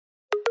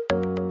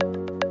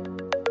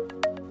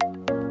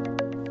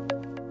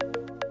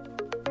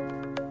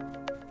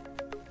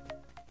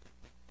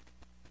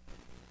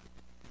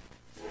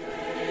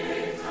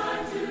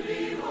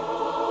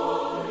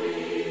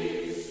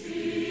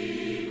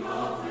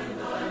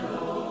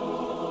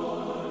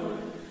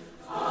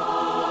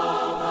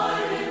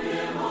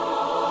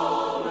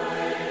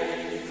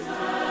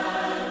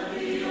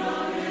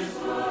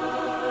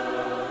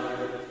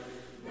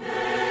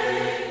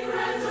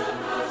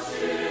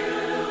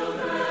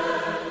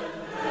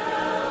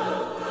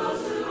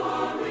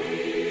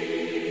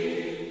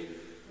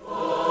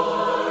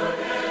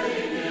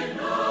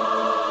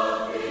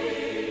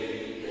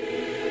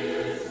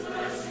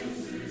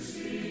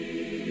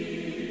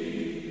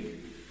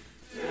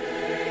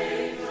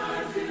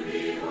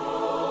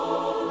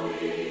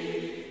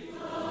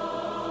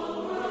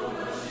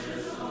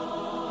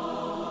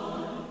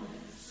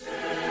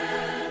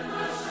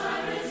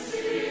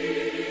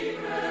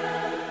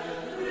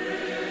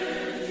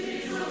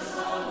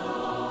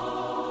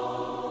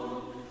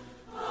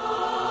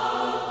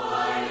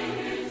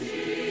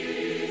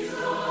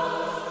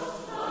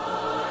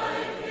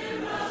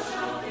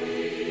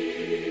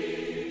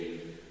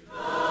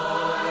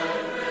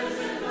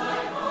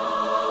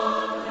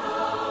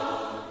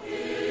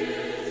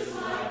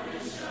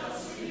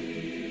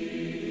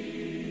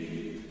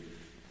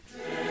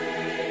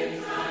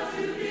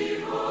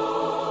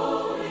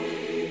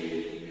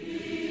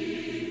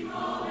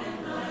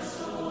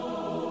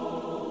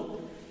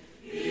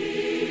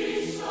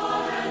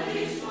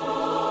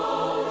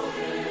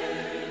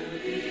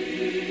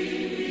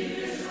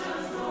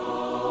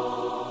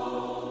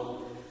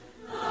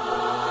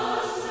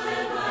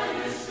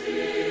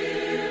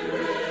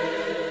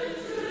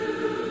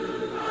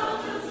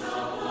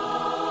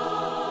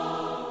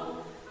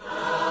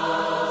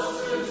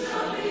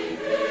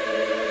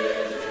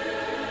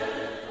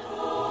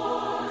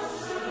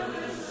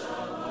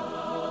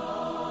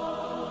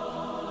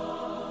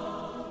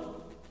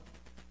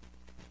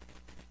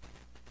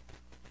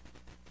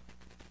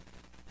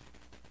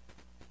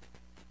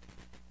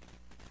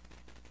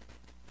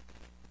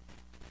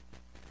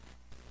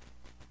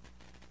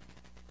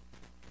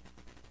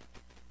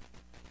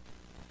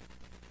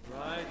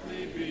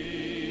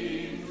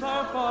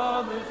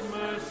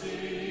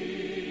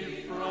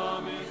receive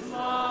from his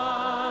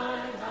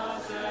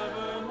lighthouse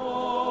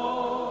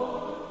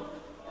evermore.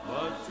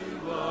 But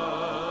to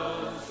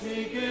us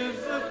he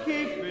gives the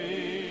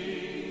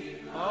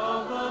keeping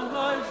of the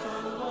lights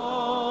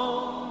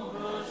along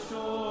the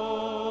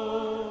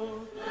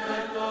shore.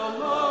 Let the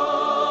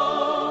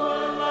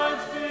lower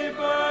lights be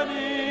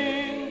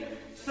burning,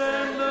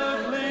 send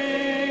the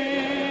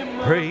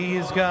gleam.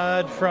 Praise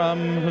God from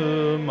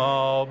whom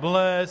all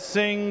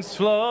blessings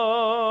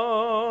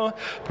flow.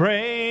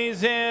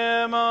 Praise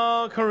him,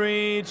 all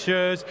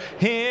creatures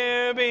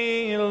here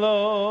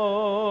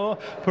below.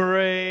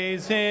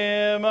 Praise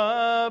him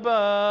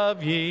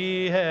above,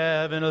 ye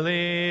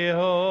heavenly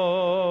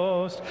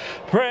host.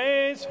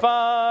 Praise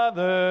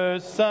Father,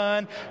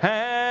 Son,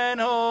 and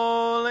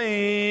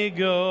Holy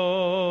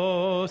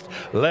Ghost.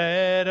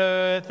 Let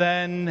earth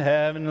and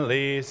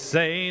heavenly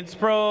saints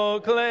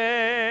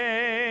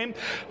proclaim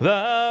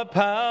the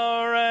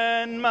power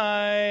and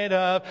might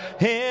of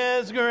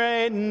his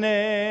great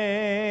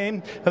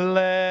name.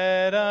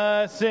 Let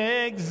us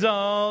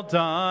exalt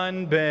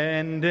on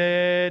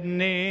bended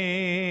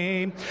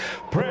knee.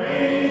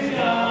 Praise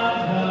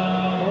God, the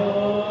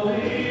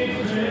Holy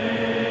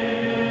Trinity.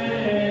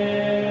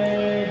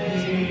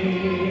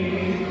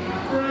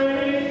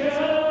 Praise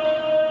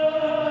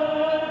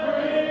God,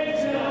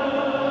 praise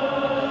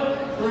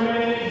God,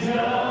 praise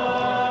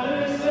God,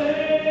 and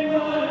save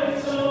my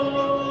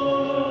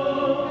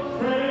soul.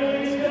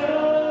 Praise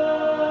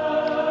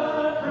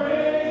God,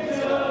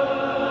 praise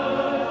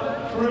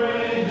God,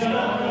 praise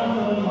God from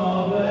whom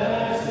all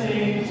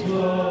blessings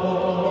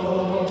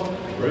flow.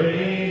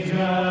 Praise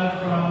God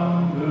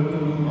from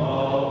whom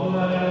all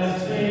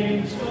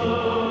blessings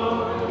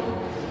flow.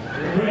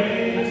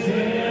 Praise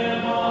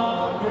him,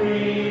 all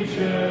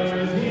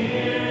creatures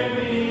here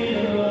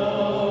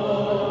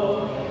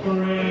below.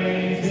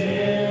 Praise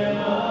him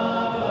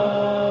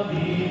above,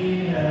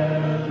 ye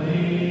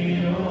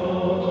heavenly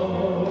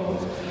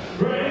hosts.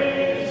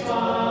 Praise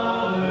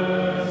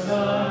Father,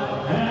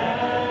 Son,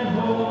 and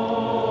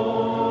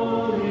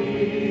Holy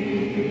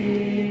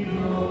Ghost.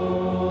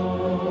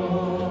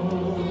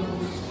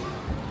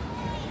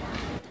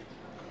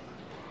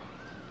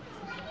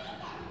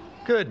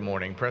 Good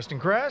morning, Preston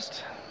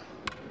Crest.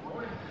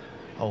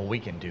 Oh, we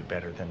can do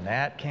better than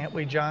that, can't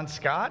we, John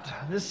Scott?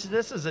 This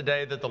is a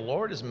day that the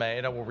Lord has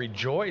made. I will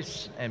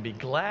rejoice and be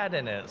glad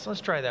in it. So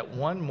let's try that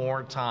one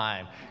more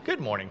time. Good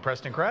morning,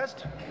 Preston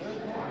Crest.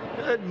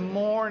 Good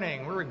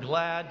morning. We're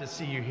glad to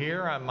see you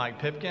here. I'm Mike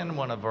Pipkin,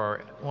 one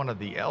of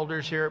the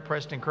elders here at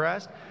Preston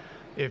Crest.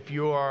 If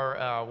you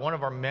are one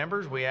of our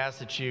members, we ask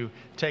that you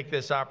take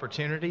this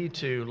opportunity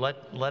to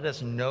let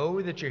us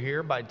know that you're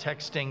here by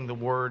texting the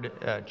word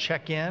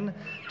check-in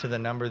to the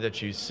number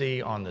that you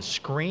see on the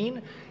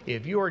screen.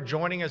 If you are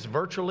joining us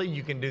virtually,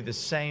 you can do the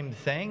same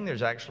thing.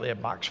 There's actually a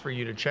box for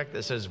you to check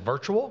that says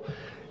virtual,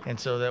 and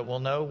so that we'll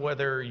know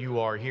whether you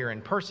are here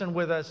in person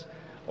with us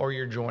or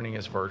you're joining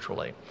us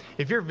virtually.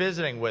 If you're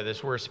visiting with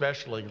us, we're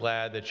especially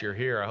glad that you're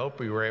here. I hope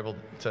we were able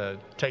to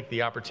take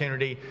the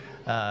opportunity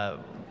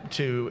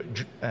to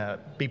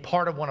be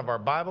part of one of our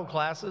Bible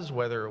classes,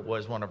 whether it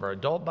was one of our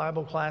adult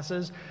Bible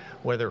classes,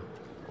 whether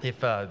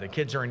if the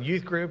kids are in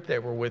youth group, they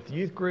were with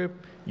youth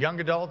group, young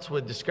adults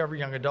with Discover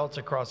Young Adults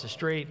across the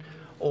street,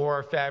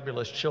 or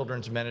Fabulous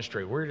Children's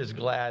Ministry. We're just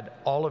glad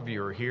all of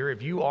you are here.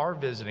 If you are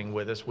visiting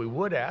with us, we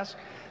would ask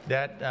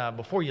that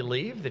before you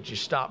leave, that you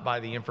stop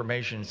by the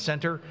Information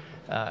Center,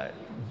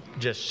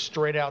 just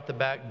straight out the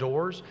back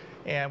doors,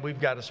 and we've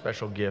got a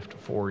special gift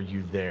for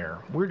you there.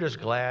 We're just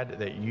glad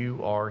that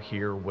you are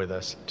here with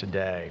us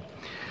today.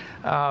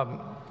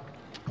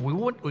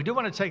 We do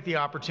want to take the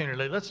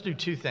opportunity. Let's do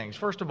two things.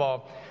 First of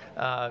all,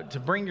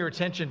 to bring your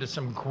attention to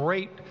some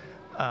great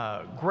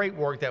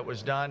work that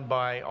was done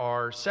by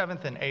our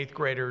 7th and 8th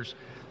graders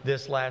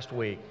this last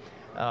week.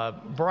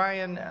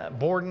 Brian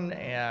Borden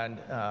and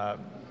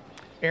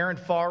Aaron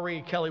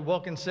Farry, Kelly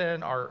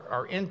Wilkinson,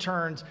 our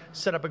interns,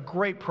 set up a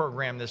great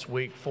program this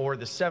week for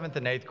the 7th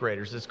and 8th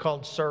graders. It's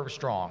called Serve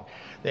Strong.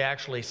 They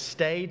actually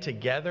stay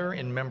together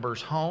in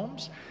members'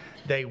 homes.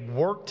 They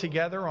work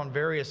together on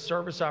various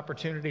service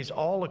opportunities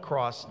all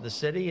across the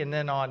city. And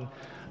then on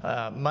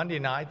Monday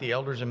night, the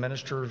elders and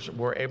ministers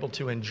were able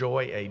to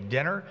enjoy a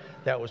dinner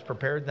that was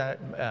prepared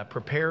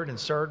and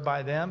served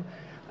by them.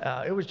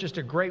 It was just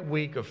a great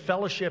week of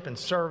fellowship and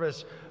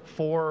service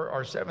for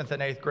our 7th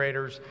and 8th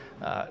graders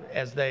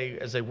as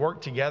they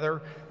work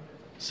together.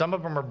 Some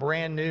of them are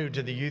brand new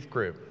to the youth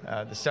group.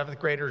 The 7th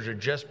graders are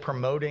just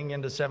promoting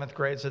into 7th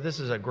grade, so this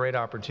is a great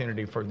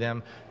opportunity for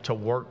them to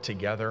work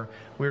together.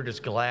 We're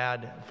just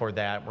glad for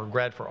that. We're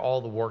glad for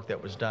all the work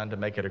that was done to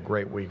make it a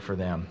great week for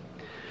them.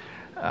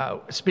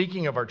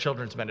 Speaking of our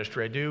children's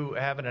ministry, I do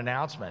have an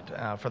announcement.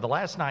 For the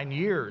last 9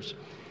 years,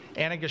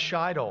 Anna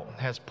Gescheidel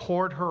has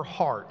poured her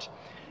heart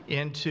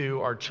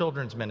into our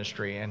children's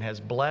ministry and has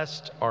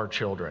blessed our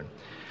children.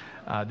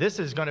 This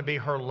is going to be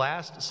her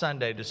last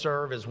Sunday to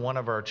serve as one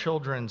of our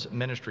children's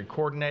ministry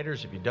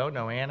coordinators. If you don't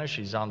know Anna,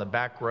 she's on the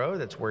back row.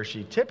 That's where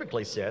she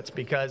typically sits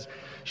because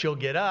she'll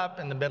get up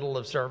in the middle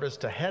of service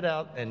to head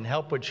out and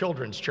help with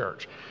children's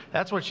church.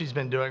 That's what she's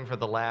been doing for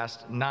the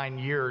last 9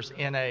 years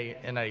in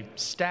a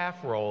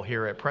staff role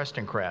here at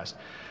Preston Crest.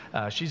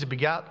 She's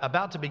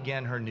about to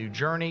begin her new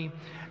journey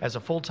as a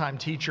full-time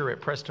teacher at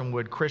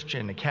Prestonwood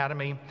Christian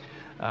Academy.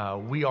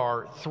 We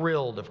are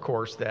thrilled, of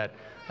course, that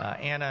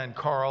Anna and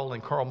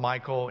Carl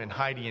Michael and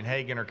Heidi and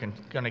Hagen are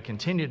going to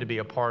continue to be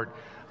a part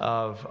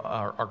of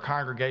our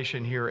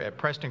congregation here at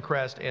Preston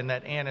Crest, and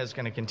that Anna is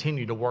going to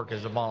continue to work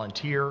as a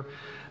volunteer.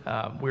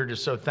 We're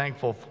just so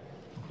thankful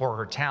for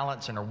her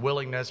talents and her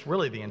willingness,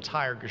 really the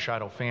entire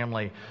Gashado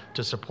family,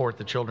 to support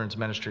the children's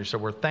ministry. So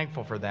we're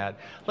thankful for that.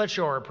 Let's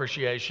show our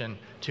appreciation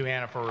to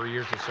Anna for her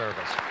years of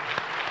service.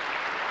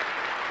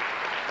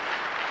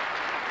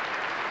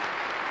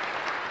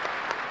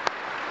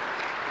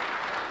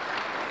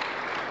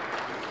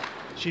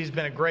 She's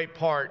been a great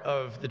part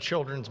of the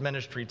children's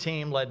ministry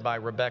team led by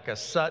Rebecca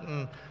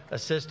Sutton,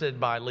 assisted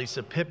by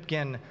Lisa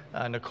Pipkin,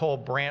 Nicole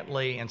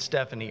Brantley, and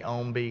Stephanie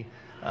Omby.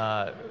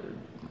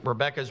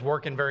 Rebecca's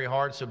working very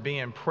hard, so be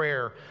in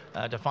prayer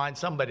to find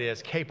somebody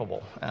that's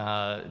capable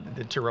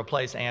to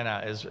replace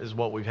Anna is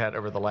what we've had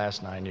over the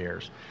last 9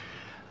 years.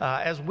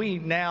 As we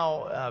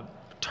now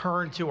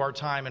turn to our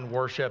time in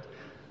worship,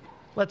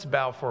 let's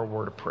bow for a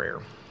word of prayer.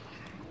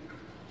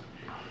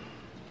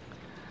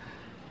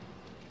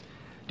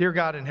 Dear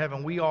God in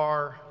heaven, we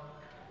are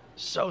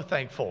so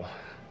thankful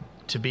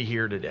to be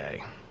here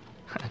today,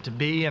 to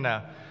be in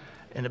a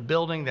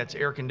building that's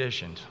air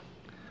conditioned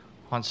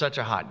on such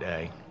a hot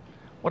day.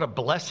 What a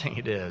blessing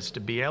it is to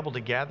be able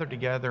to gather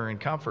together in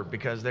comfort,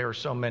 because there are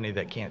so many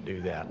that can't do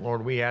that.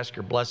 Lord, we ask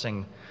your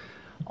blessing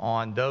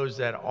on those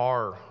that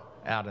are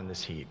out in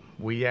this heat.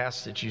 We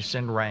ask that you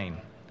send rain,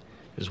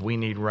 because we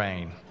need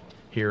rain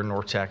here in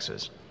North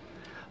Texas.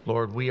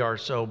 Lord, we are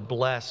so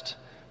blessed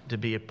to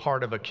be a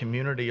part of a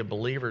community of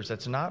believers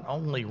that's not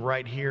only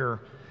right here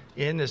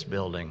in this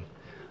building,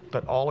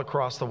 but all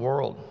across the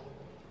world.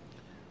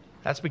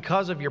 That's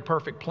because of your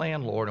perfect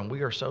plan, Lord, and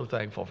we are so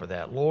thankful for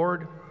that.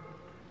 Lord,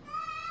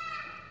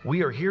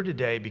 we are here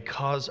today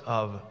because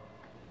of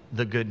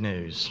the good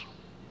news.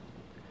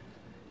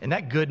 And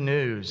that good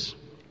news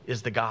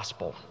is the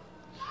gospel.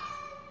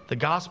 The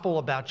gospel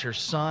about your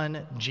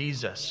Son,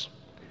 Jesus,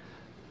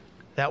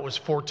 that was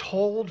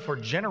foretold for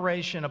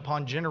generation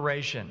upon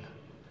generation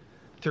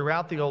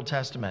throughout the Old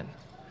Testament,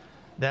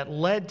 that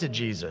led to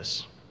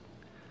Jesus,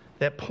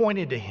 that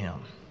pointed to him,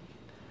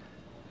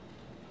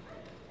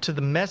 to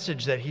the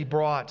message that he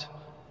brought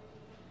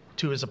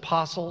to his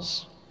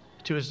apostles,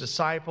 to his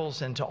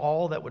disciples, and to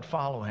all that would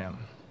follow him,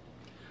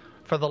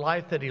 for the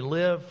life that he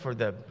lived, for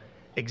the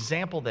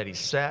example that he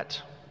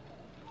set,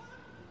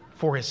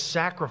 for his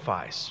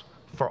sacrifice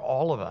for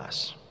all of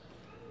us,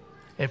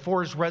 and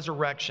for his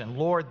resurrection.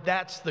 Lord,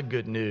 that's the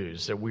good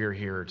news that we're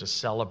here to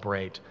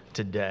celebrate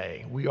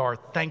today. We are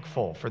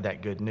thankful for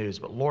that good news.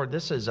 But Lord,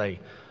 this is a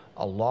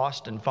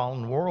lost and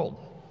fallen world.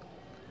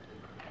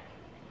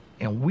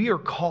 And we are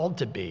called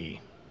to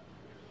be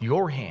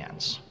your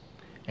hands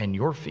and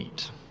your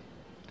feet.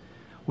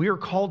 We are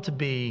called to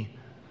be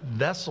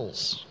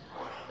vessels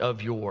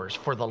of yours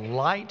for the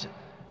light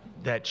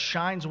that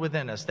shines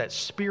within us, that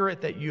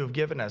spirit that you have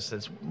given us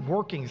that's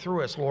working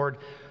through us, Lord.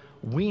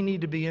 We need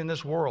to be in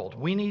this world.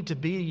 We need to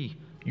be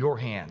your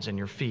hands and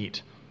your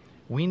feet.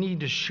 We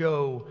need to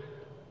show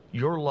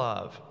your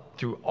love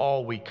through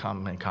all we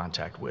come in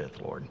contact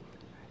with, Lord.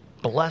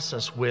 Bless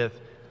us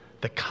with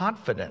the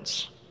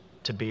confidence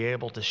to be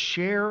able to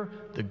share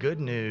the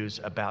good news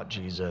about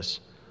Jesus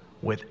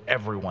with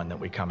everyone that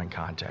we come in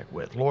contact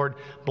with. Lord,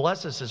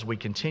 bless us as we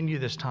continue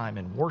this time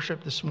in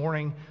worship this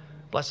morning.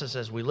 Bless us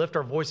as we lift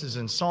our voices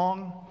in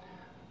song.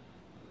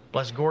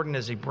 Bless Gordon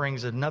as he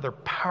brings another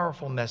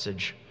powerful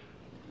message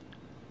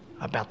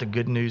about the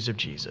good news of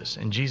Jesus.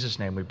 In Jesus'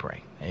 name we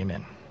pray.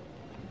 Amen.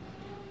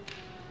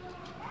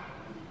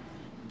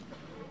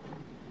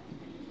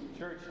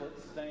 Church,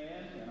 let's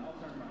stand, and I'll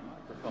turn my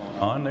microphone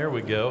on. There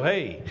we go.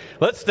 Hey,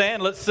 let's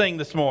stand. Let's sing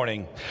this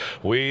morning.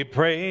 We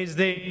praise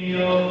thee,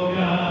 O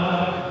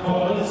God,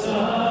 for the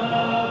Son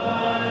of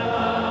thy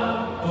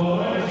love,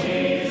 for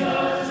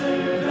Jesus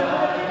who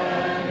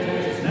died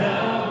and is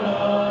now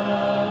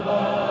gone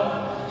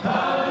above.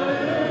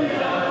 Hallelujah,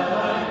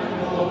 thine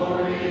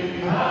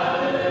glory.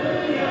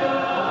 Hallelujah,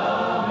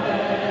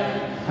 amen.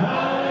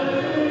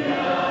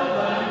 Hallelujah,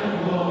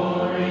 thine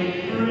glory.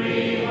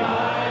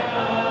 Revive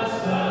us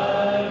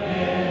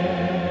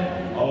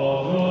again.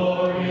 All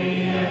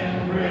glory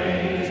and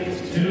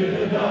praise to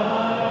the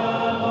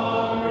God of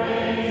all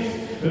grace,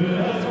 who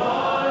has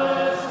bought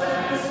us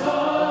and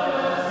sought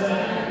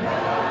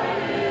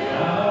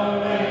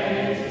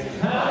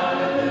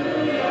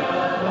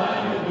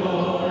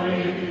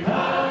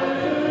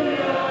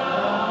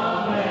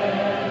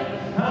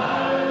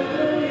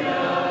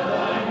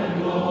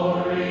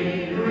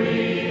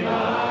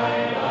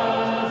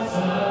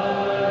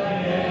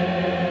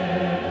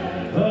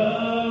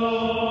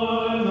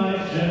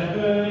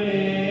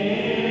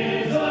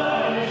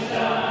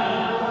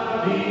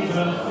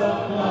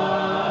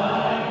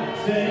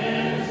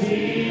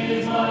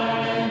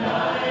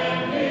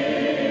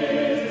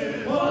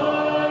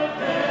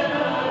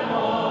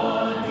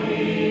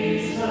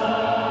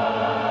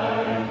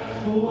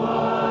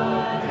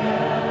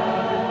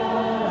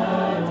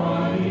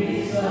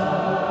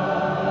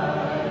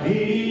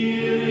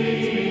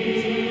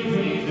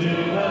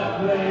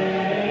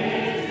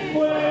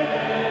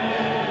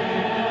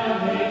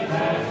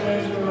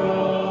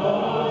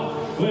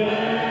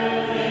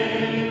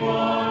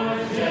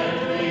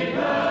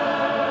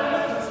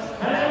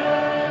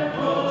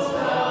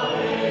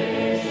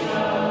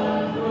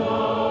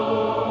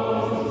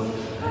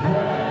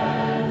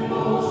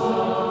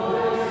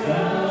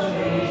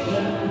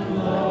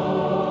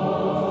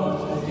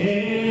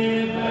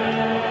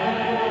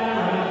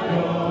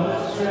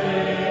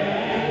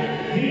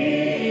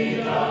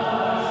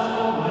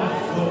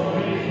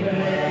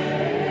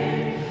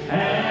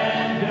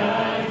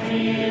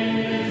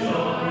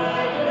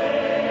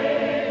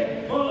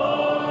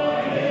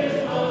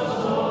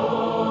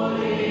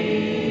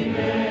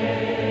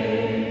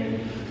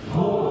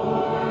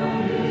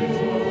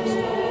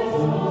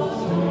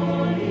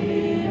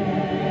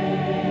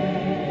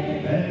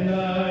And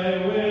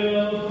I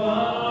will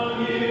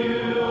follow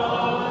you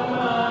all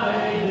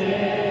my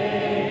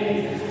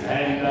days,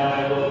 and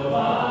I will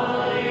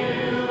follow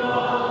you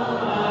all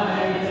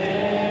my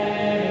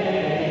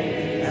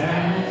days,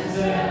 and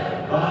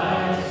step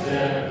by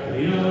step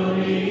you'll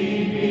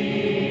lead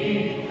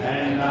me,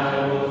 and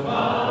I will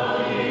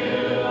follow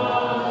you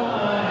all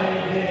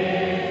my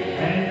days,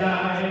 and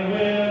I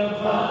will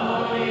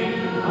follow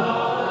you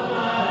all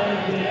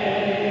my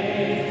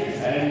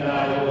days, and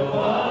I will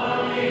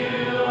follow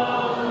you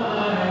all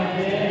my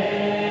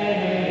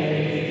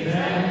days,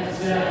 and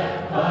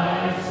step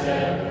by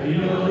step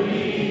you'll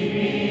lead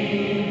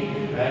me,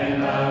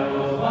 and I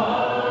will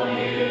follow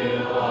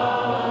you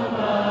all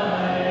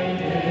my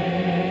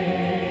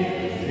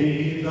days.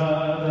 These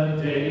are the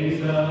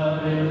days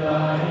of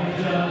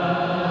Elijah,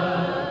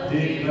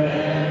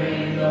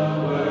 declaring the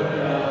word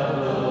of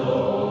the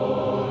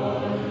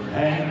Lord.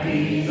 And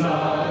these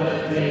are the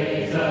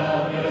days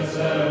of your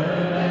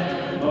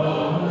servant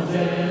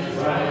Moses,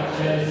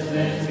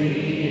 righteousness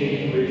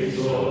being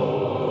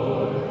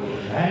restored.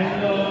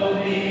 And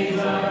though these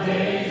are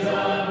days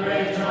of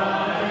great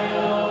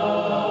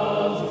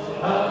trials,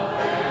 of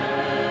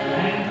famine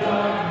and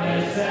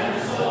darkness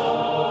and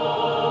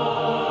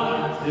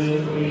sorrow,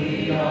 still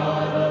we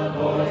are the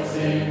voice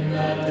in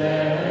the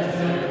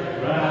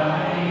desert,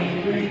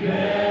 crying,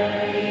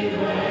 preparing the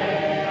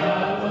way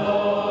of the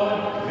Lord.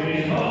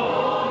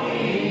 Behold,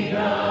 he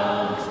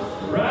comes,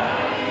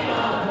 riding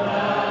on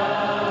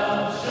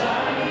clouds,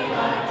 shining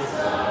like the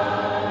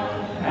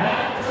sun.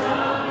 At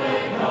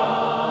trumpet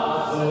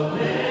call, so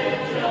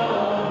lift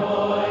your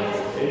voice.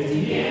 It's the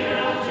year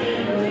of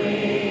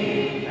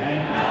Jubilee,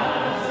 and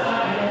out of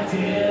Zion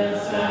till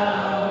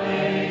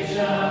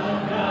salvation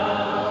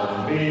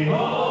comes.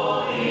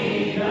 Behold, he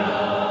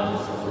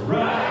comes,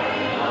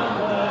 riding on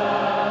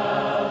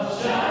clouds,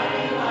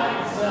 shining like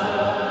the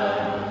sun.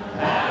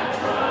 At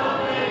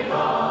trumpet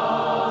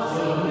call,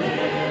 so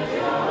lift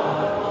your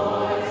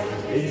voice.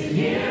 It's the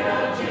year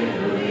of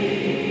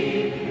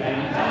Jubilee,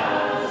 and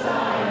out of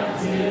Zion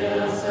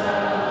till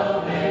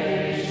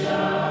salvation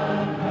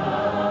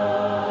comes.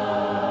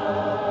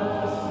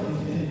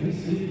 Be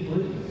seated,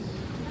 please.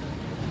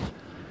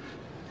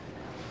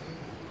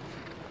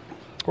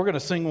 We're going to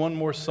sing one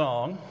more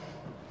song,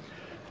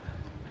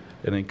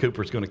 and then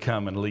Cooper's going to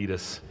come and lead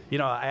us. You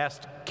know, I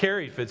asked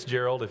Kerry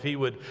Fitzgerald if he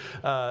would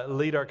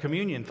lead our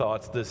communion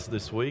thoughts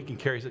this week, and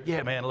Kerry said,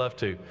 yeah, man, love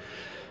to.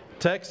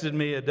 Texted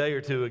me a day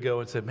or two ago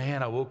and said,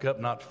 man, I woke up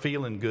not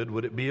feeling good.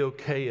 Would it be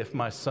okay if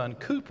my son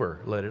Cooper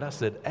led it? I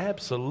said,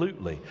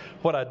 absolutely.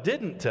 What I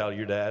didn't tell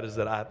your dad is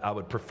that I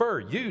would prefer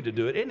you to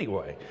do it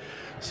anyway.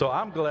 So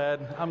I'm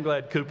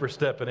glad Cooper's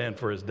stepping in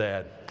for his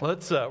dad. We're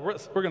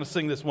going to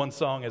sing this one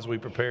song as we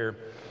prepare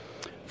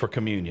for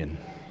communion.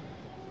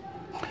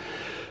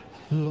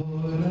 Lord,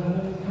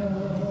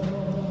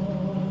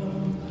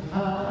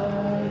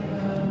 I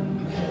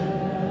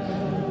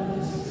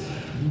confess,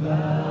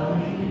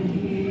 bowing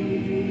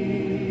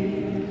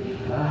here,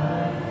 I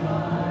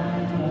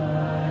find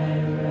my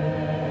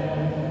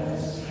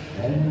rest,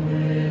 and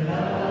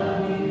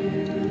without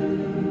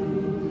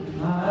you,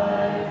 I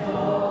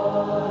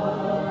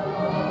fall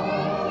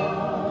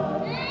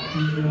apart.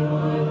 You're the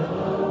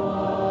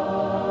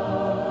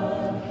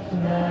one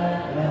that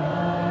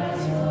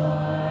lights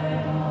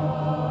my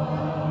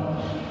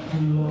heart.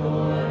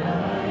 Lord, I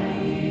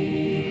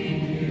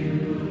need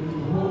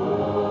you.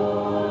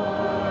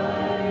 Oh, I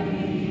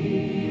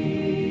need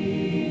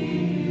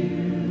you.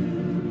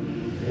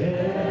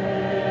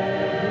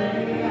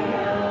 Every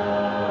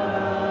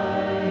hour I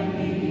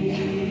need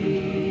you.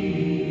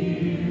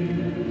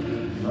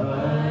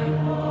 My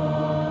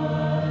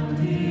one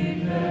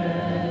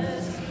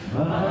defense,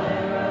 my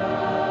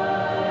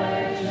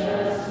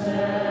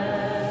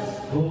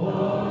righteousness.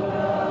 Oh,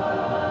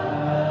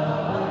 God, I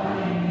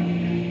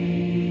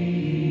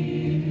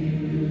need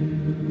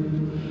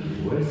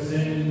you. Where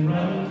sin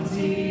runs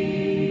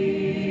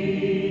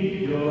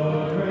deep,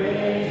 your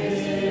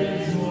grace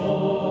is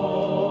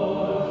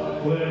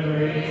more. Where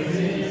grace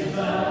is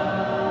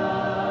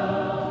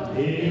found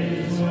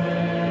is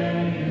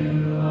where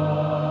you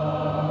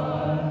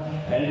are.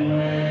 And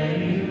where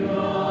you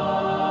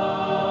are,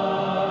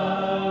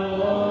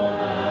 Lord,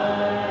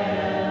 I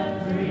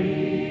am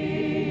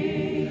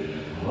free.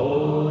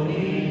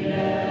 Holiness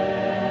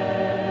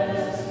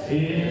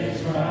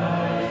is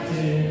right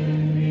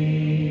in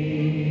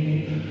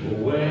me.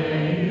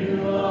 Where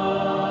you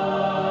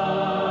are,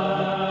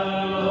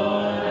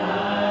 Lord,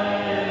 I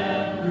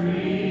am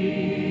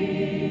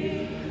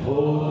free.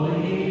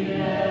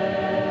 Holiness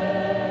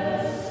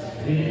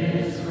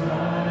is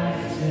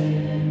right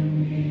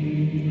in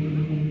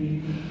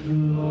me.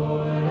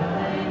 Lord,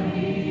 I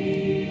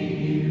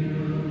need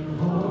you.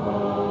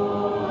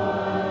 Oh,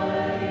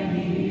 I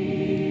need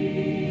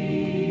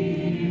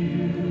you.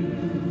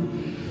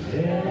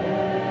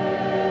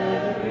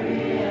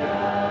 Every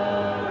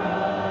hour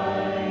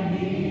I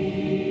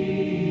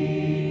need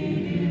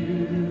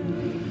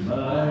you.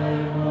 My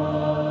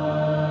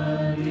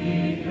one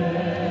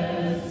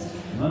defense,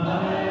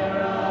 my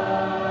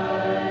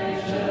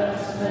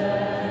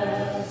righteousness.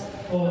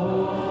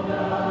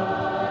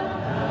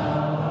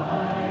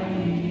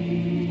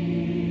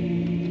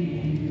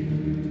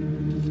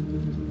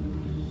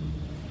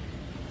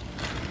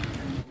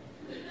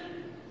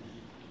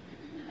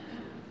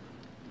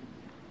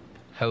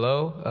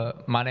 Hello,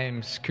 my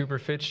name's Cooper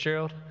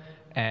Fitzgerald,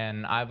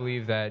 and I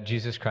believe that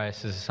Jesus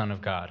Christ is the Son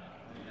of God.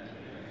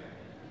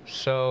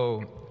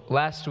 So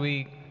last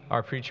week,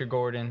 our preacher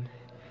Gordon,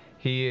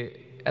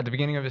 at the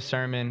beginning of his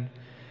sermon,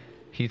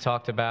 he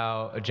talked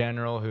about a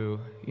general who,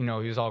 he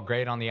was all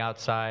great on the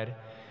outside.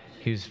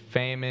 He was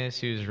famous,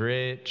 he was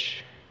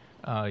rich,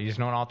 he was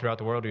known all throughout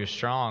the world, he was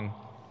strong.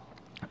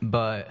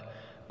 But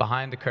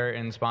behind the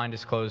curtains, behind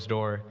his closed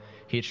door,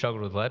 he had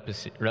struggled with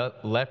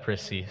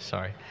leprosy.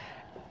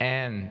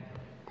 And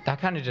that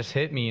kind of just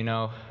hit me,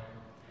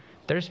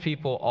 There's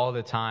people all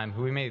the time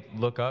who we may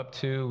look up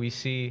to. We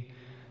see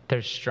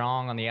they're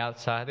strong on the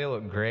outside. They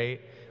look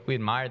great. We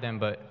admire them.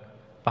 But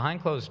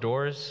behind closed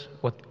doors,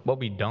 what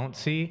we don't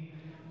see,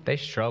 they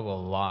struggle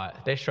a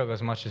lot. They struggle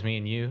as much as me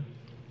and you.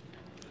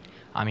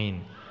 I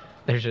mean,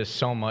 there's just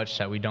so much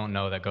that we don't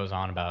know that goes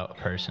on about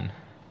a person.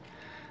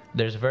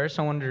 There's a verse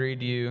I wanted to read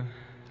to you.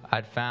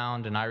 I'd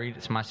found, and I read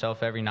it to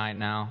myself every night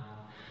now.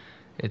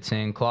 It's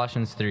in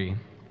Colossians 3.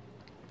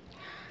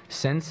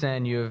 Since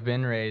then you have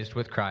been raised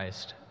with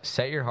Christ.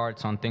 Set your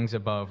hearts on things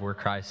above, where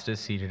Christ is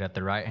seated at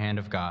the right hand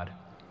of God.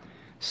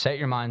 Set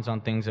your minds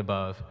on things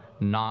above,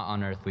 not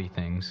on earthly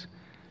things.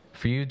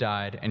 For you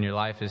died, and your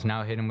life is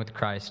now hidden with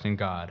Christ in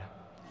God.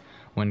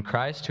 When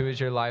Christ, who is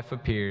your life,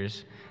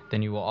 appears,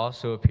 then you will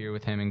also appear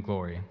with him in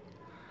glory.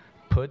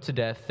 Put to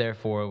death,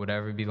 therefore,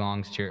 whatever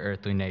belongs to your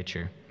earthly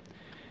nature.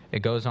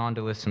 It goes on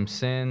to list some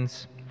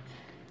sins.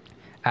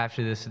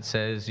 After this, it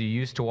says, you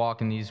used to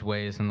walk in these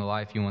ways in the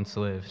life you once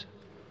lived.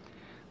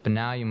 But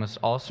now you must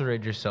also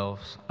rid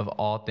yourselves of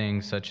all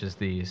things such as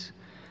these.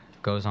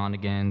 It goes on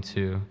again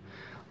to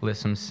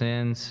list some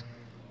sins.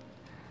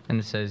 And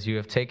it says, you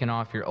have taken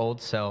off your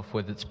old self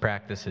with its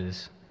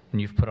practices, and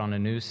you've put on a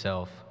new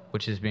self,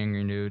 which is being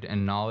renewed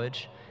in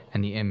knowledge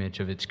and the image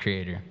of its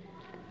creator.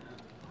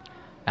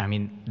 I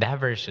mean,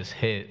 that verse just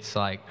hits.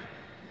 Like,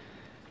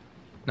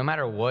 no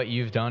matter what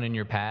you've done in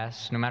your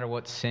past, no matter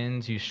what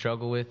sins you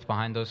struggle with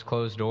behind those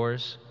closed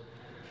doors,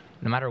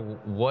 no matter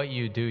what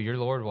you do, your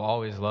Lord will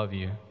always love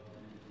you.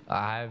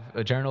 I have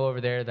a journal over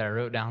there that I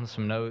wrote down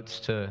some notes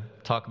to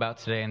talk about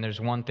today, and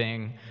there's one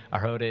thing, I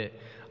wrote it,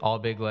 all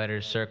big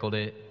letters, circled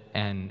it,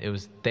 and it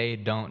was, they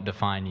don't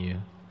define you.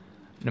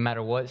 No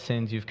matter what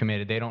sins you've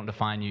committed, they don't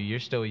define you. You're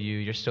still you.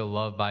 You're still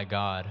loved by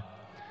God.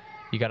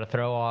 You got to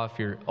throw off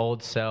your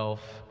old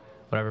self,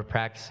 whatever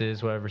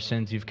practices, whatever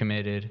sins you've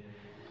committed.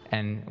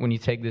 And when you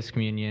take this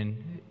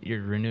communion,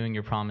 you're renewing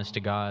your promise to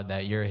God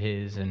that you're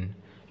his and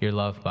you're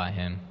loved by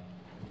him.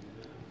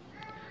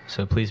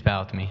 So please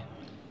bow with me.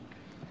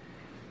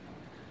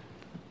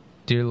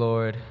 Dear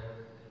Lord,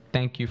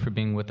 thank you for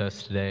being with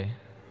us today.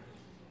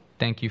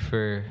 Thank you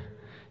for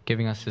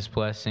giving us this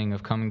blessing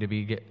of coming to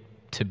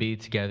be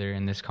together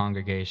in this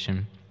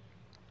congregation.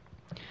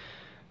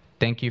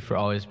 Thank you for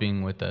always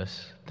being with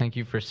us. Thank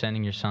you for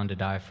sending your Son to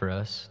die for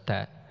us,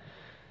 that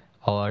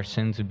all our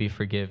sins would be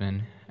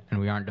forgiven and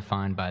we aren't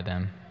defined by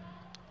them.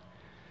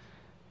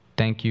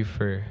 Thank you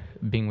for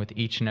being with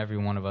each and every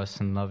one of us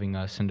and loving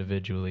us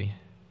individually.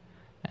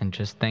 And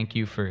just thank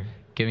you for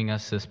giving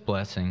us this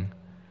blessing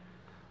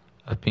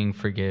of being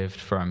forgiven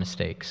for our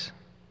mistakes.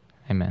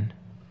 Amen.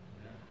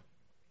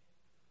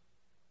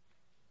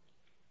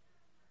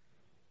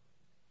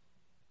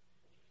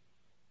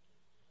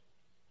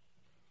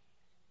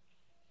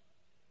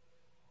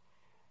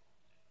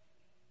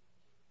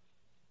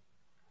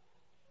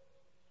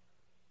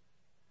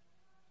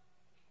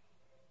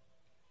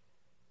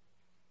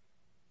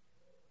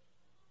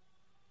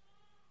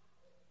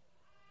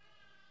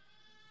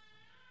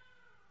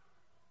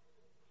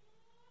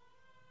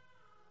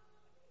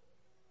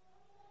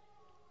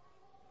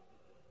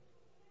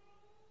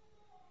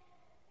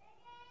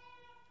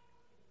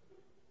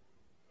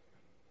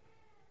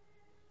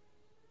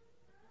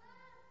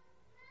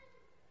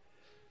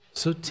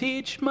 So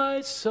teach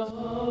my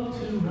soul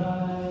to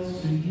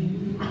rise to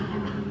you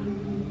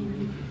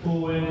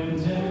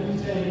when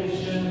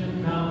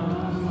temptation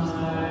comes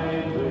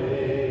my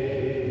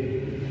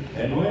way,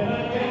 and when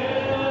I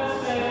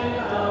cannot stand,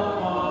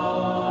 I'll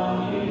fall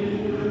on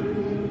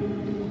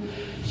you.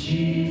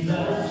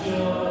 Jesus,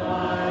 you're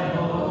my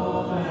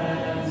hope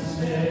and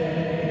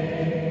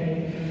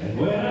stay, and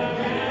when I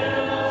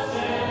cannot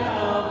stand,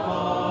 I'll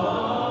fall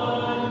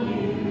on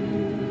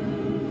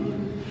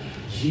you.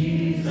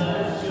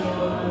 Jesus,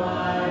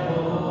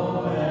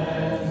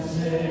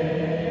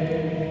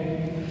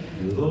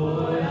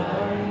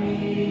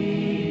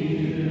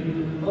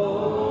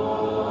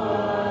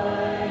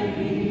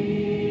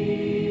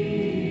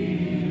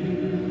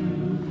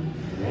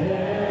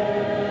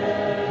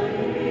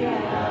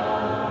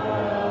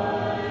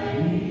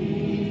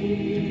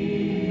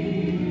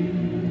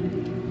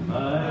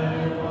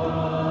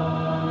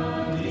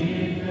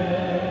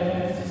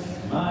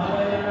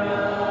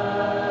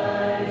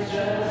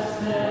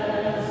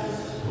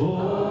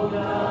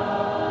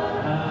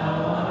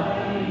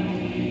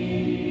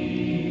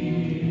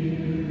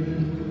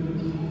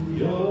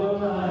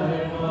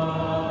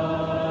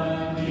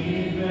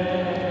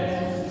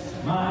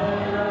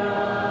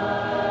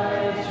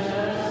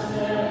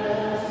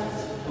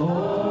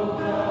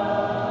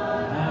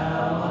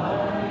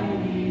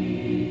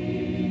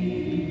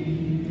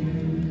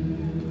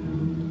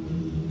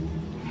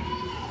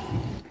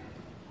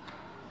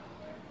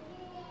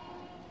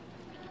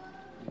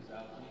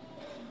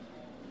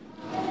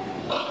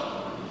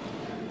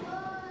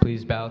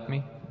 Please bow with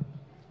me.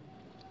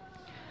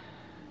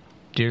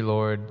 Dear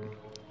Lord,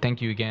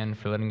 thank you again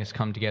for letting us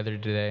come together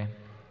today.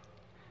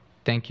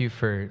 Thank you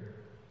for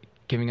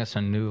giving us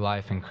a new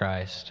life in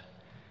Christ.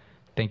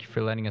 Thank you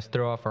for letting us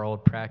throw off our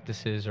old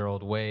practices, our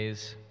old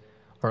ways,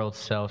 our old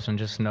selves, and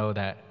just know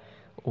that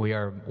we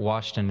are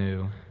washed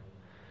anew.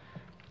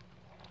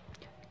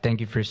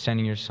 Thank you for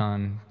sending your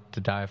Son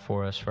to die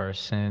for us for our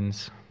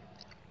sins.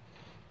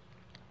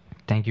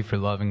 Thank you for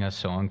loving us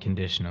so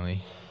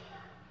unconditionally.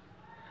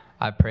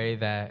 I pray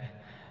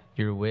that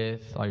you're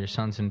with all your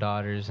sons and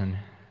daughters and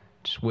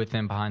just with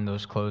them behind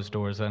those closed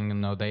doors, letting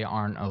them know they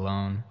aren't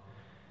alone.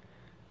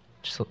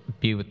 Just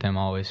be with them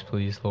always,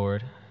 please,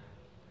 Lord.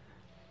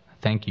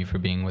 Thank you for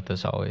being with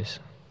us always.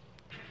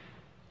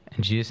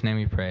 In Jesus' name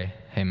we pray,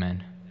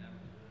 amen.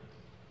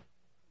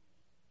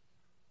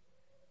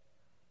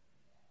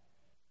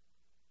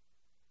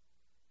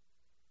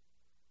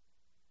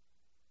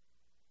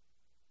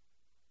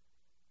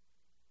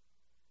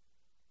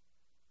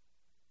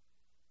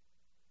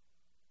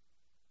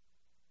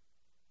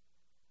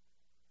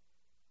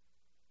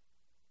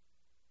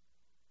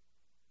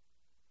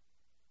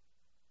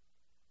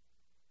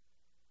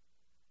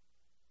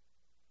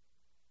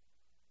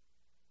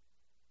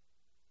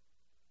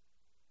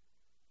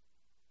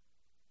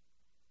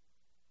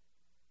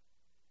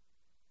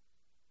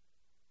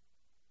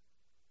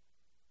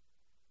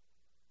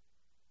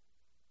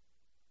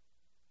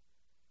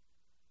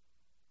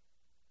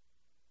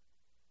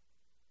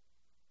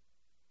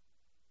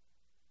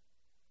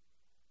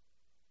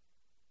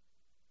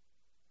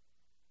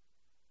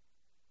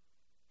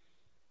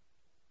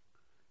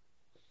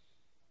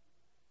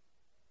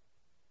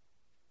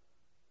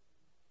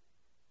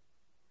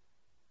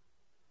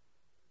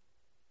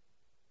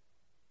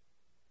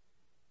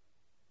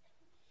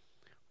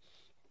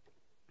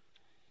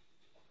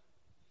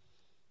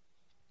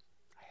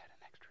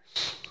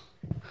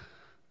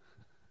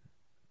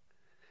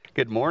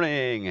 Good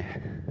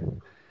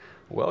morning.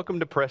 Welcome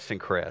to Preston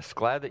Crest.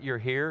 Glad that you're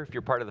here. If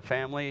you're part of the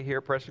family here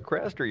at Preston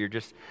Crest or you're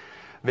just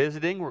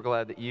visiting, we're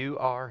glad that you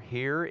are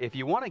here. If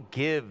you want to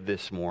give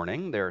this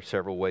morning, there are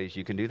several ways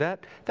you can do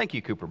that. Thank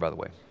you, Cooper, by the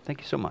way. Thank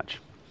you so much.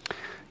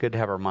 Good to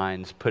have our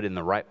minds put in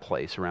the right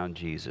place around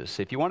Jesus.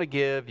 If you want to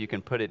give, you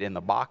can put it in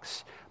the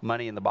box,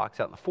 money in the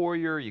box out in the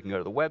foyer. You can go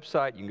to the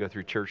website. You can go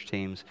through church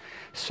teams.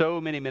 So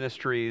many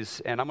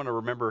ministries. And I'm going to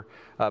remember,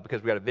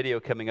 because we got a video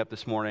coming up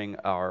this morning,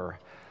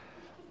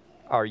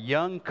 our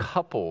young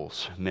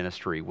couples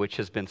ministry, which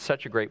has been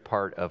such a great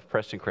part of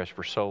Preston Crest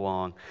for so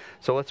long.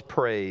 So let's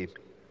pray.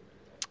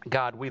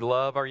 God, we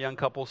love our young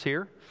couples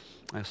here.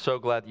 I'm so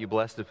glad that you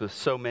blessed us with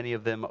so many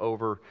of them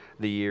over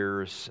the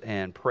years,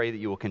 and pray that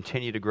you will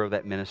continue to grow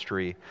that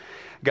ministry.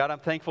 God, I'm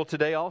thankful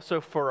today also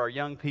for our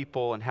young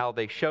people and how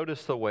they showed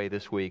us the way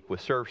this week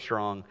with Serve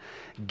Strong,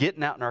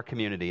 getting out in our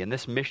community in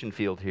this mission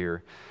field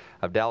here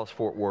of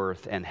Dallas-Fort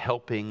Worth and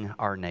helping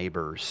our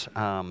neighbors.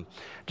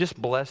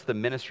 Just bless the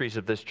ministries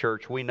of this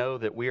church. We know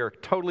that we are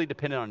totally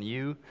dependent on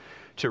you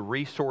to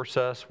resource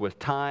us with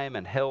time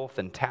and health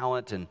and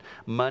talent and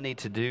money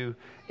to do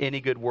any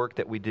good work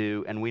that we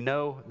do. And we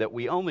know that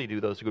we only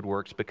do those good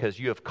works because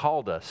you have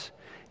called us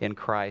in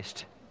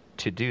Christ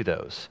to do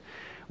those.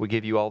 We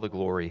give you all the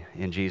glory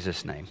in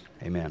Jesus' name.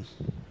 Amen.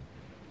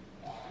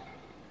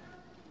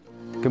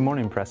 Good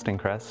morning, Preston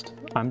Crest.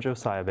 I'm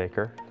Josiah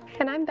Baker.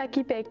 And I'm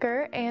Becky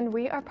Baker, and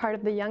we are part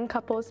of the Young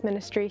Couples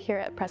Ministry here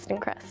at Preston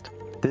Crest.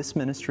 This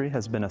ministry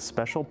has been a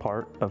special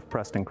part of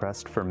Preston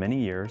Crest for many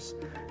years,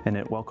 and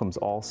it welcomes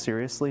all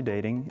seriously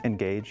dating,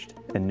 engaged,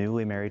 and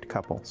newly married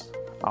couples.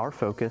 Our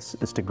focus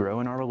is to grow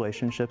in our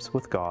relationships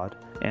with God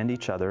and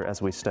each other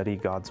as we study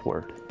God's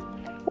Word.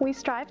 We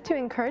strive to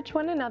encourage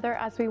one another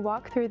as we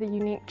walk through the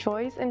unique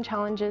joys and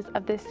challenges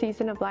of this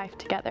season of life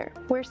together.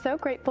 We're so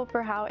grateful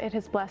for how it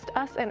has blessed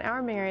us and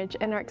our marriage,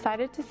 and are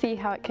excited to see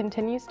how it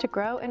continues to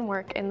grow and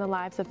work in the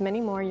lives of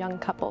many more young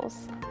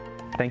couples.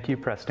 Thank you,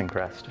 Preston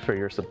Crest, for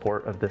your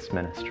support of this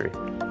ministry.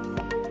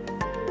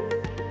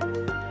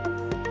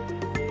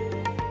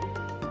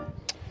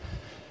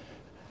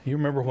 You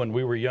remember when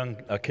we were a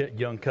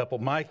young couple?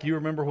 Mike, you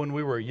remember when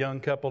we were a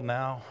young couple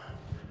now?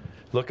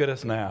 Look at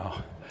us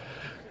now.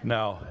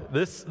 Now,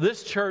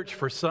 this church,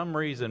 for some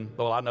reason,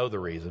 well, I know the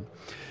reason,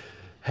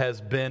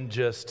 has been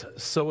just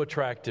so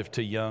attractive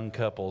to young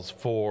couples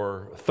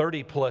for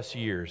 30 plus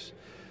years.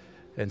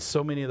 And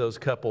so many of those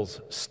couples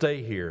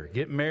stay here,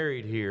 get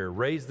married here,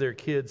 raise their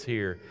kids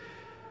here.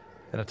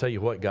 And I tell you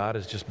what, God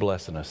is just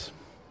blessing us.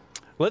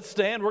 Let's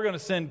stand. We're going to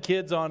send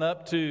kids on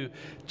up to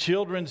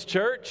Children's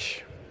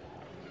Church.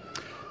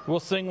 We'll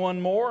sing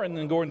one more, and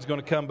then Gordon's going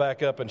to come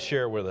back up and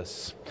share with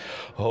us.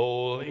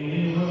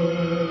 Holy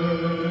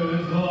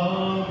words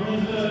long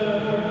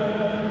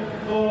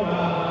preserved for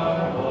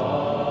our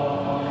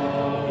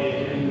walk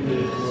in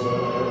this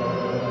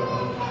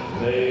world.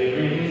 They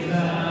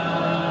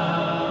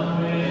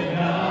resound with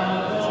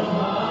God's own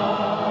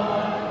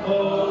heart.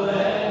 Oh,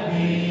 let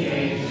the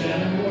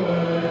ancient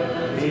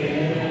word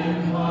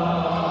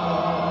impart.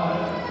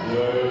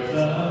 Words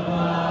of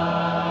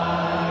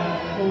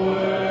life,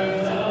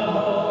 words of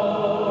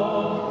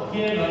hope,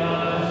 give us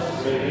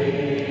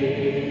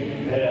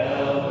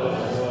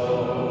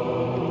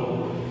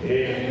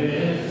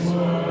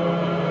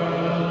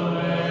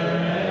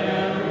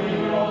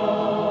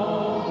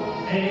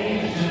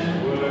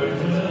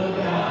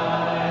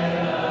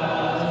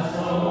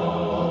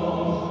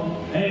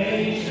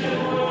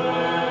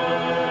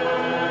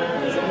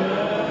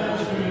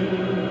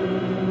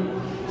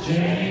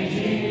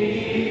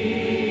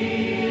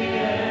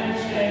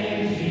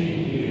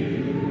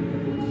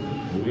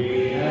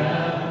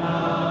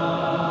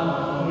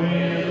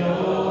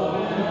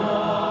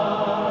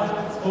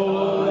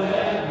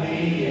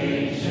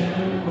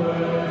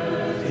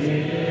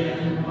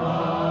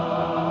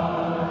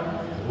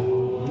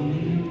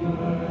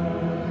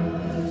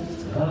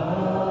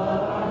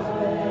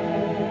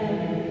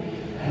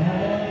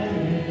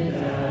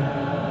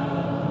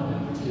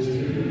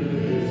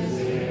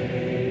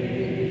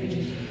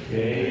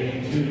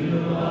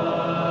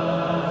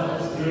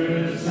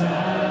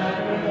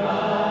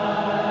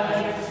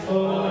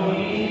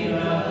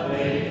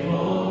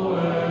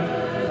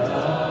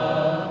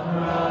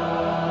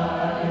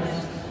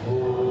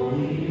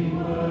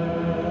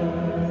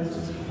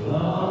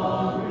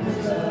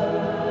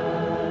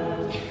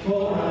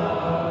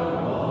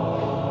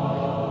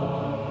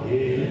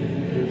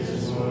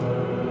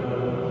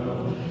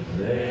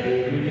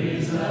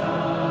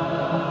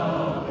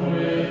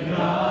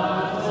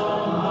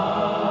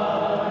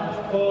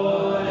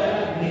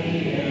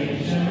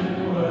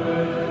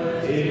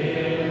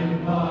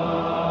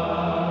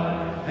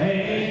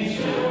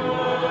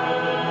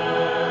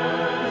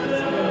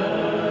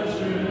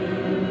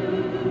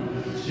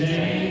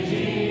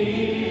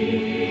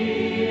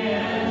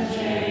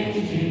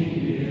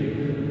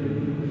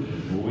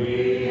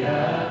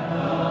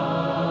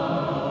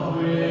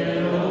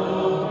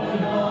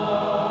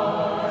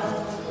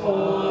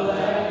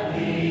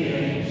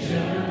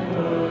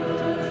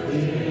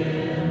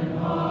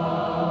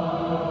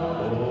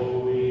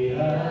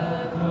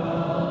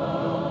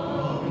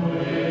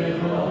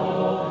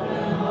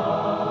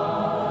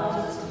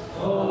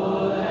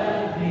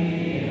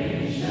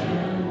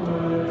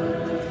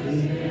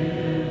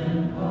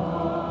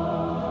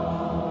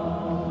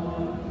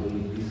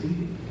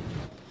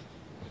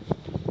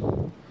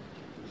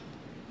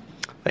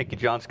Thank you,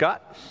 John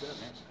Scott.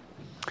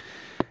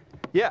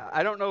 Yeah,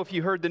 I don't know if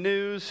you heard the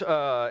news.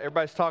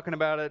 Everybody's talking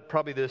about it.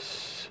 Probably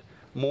this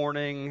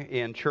morning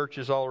in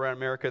churches all around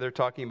America, they're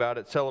talking about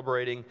it,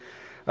 celebrating.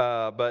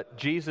 But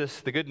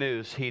Jesus, the good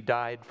news, He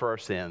died for our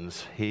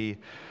sins. He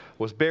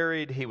was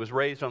buried, He was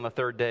raised on the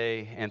third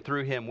day, and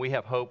through Him we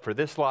have hope for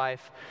this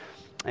life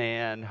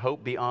and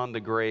hope beyond the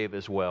grave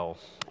as well.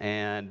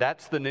 And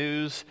that's the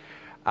news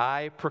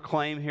I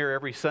proclaim here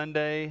every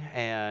Sunday,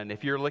 and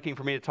if you're looking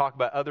for me to talk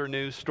about other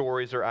news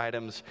stories or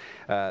items,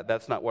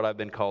 that's not what I've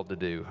been called to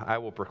do. I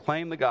will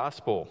proclaim the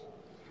gospel.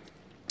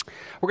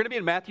 We're going to be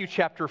in Matthew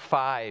chapter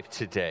 5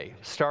 today,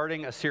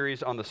 starting a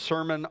series on the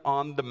Sermon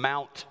on the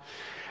Mount.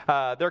 There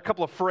are a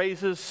couple of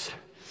phrases,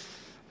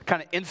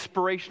 kind of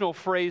inspirational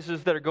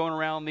phrases that are going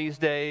around these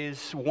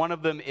days. One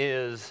of them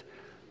is,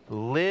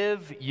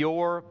 live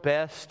your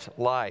best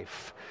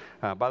life.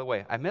 By the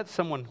way, I met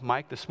someone,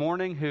 Mike, this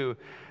morning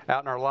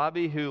out in our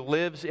lobby who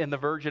lives in the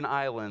Virgin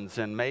Islands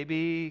and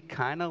maybe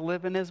kind of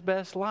living his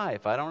best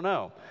life. I don't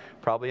know.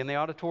 Probably in the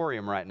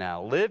auditorium right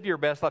now. Live your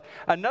best life.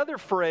 Another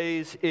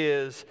phrase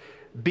is,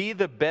 be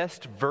the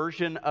best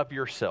version of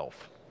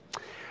yourself.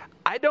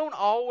 I don't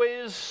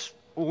always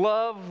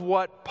love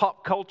what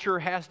pop culture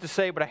has to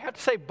say, but I have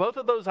to say both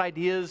of those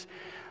ideas,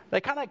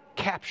 they kind of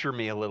capture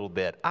me a little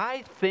bit.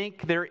 I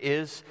think there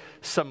is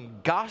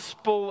some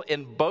gospel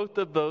in both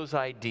of those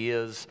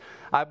ideas.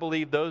 I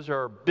believe those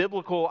are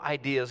biblical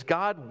ideas.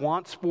 God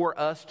wants for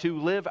us to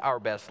live our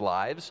best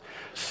lives.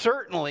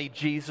 Certainly,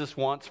 Jesus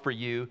wants for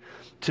you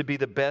to be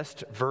the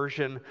best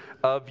version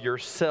of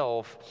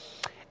yourself.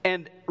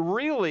 And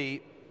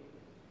really,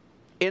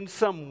 in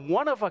some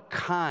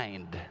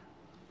one-of-a-kind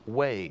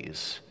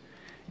ways,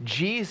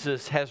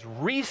 Jesus has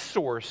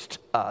resourced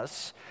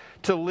us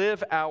to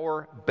live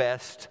our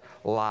best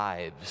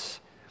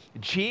lives.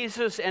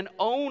 Jesus, and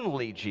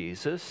only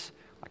Jesus,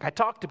 like I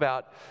talked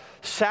about,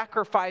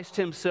 sacrificed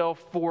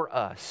Himself for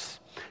us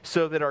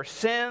so that our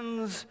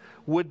sins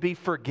would be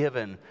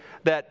forgiven.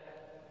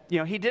 That,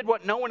 He did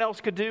what no one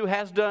else could do,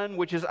 has done,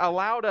 which has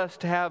allowed us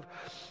to have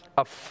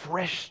a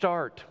fresh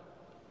start.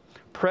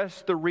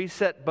 Press the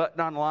reset button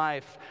on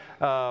life.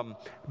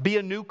 Be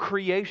a new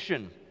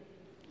creation.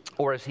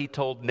 Or as He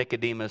told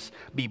Nicodemus,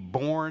 be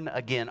born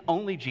again.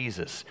 Only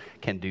Jesus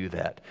can do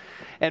that.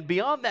 And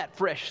beyond that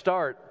fresh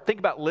start, think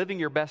about living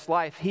your best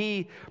life.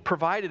 He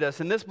provided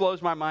us, and this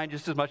blows my mind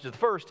just as much as the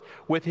first,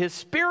 with His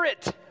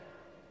Spirit.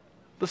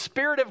 The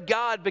Spirit of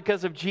God,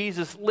 because of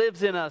Jesus,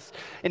 lives in us,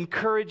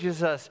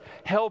 encourages us,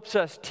 helps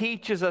us,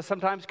 teaches us,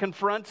 sometimes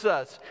confronts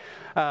us,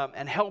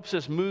 and helps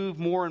us move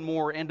more and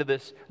more into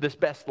this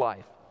best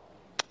life.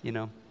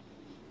 And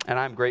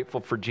I'm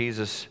grateful for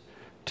Jesus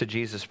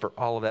for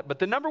all of that. But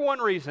the number one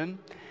reason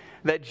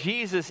that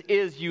Jesus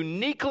is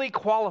uniquely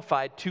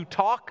qualified to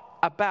talk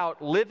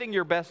about living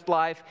your best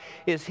life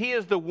is He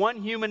is the one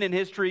human in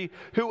history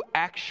who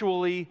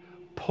actually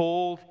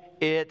pulled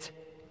it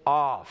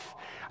off.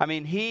 I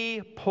mean,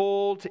 He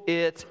pulled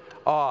it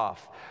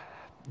off.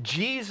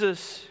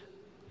 Jesus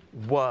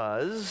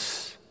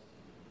was,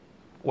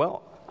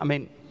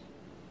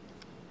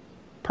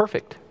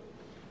 perfect.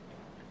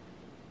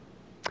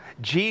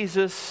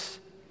 Jesus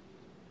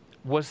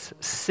was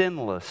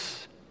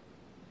sinless.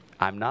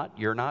 I'm not,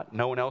 you're not,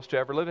 no one else to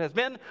ever live has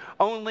been,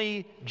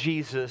 only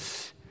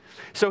Jesus.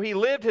 So He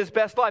lived His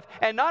best life.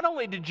 And not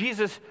only did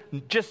Jesus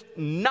just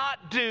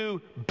not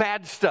do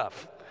bad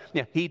stuff,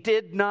 He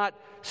did not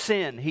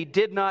sin, He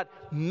did not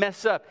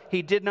mess up,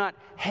 He did not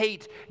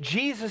hate.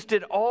 Jesus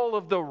did all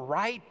of the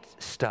right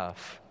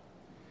stuff.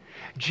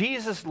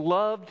 Jesus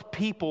loved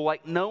people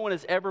like no one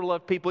has ever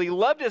loved people. He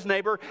loved His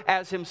neighbor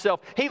as Himself.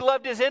 He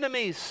loved His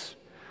enemies.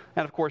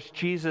 And of course,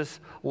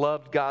 Jesus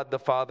loved God the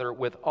Father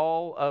with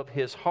all of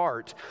His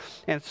heart.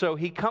 And so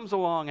He comes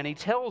along and He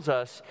tells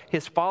us,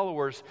 His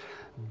followers,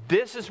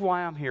 this is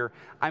why I'm here.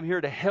 I'm here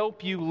to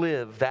help you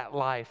live that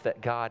life that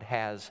God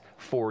has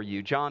for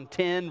you. John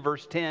 10,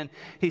 verse 10,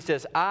 He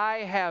says, I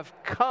have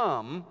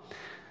come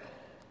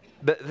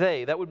that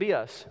they, that would be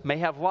us, may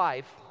have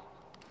life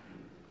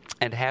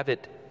and have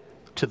it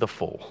to the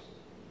full.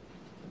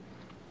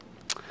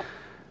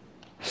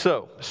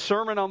 So,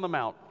 Sermon on the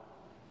Mount.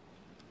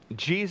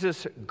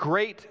 Jesus'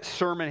 great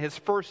sermon, His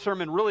first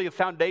sermon, really a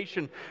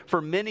foundation for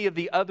many of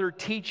the other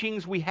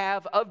teachings we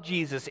have of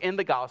Jesus in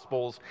the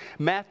Gospels.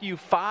 Matthew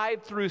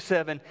 5 through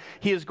 7,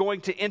 He is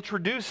going to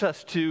introduce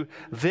us to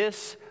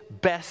this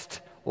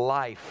best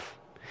life.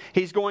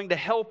 He's going to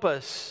help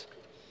us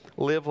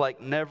live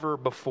like never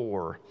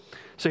before.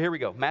 So here we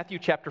go. Matthew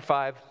chapter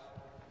 5,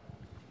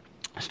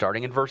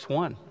 starting in verse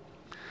 1.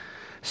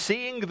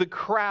 Seeing the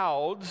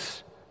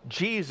crowds,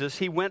 Jesus,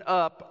 He went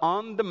up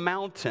on the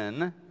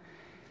mountain.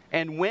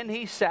 And when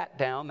He sat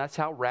down, that's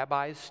how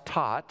rabbis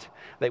taught.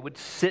 They would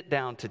sit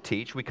down to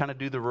teach. We kind of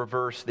do the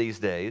reverse these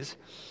days.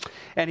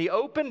 And He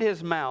opened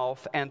His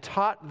mouth and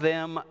taught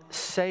them,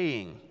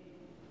 saying,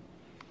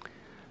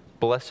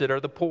 Blessed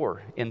are the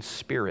poor in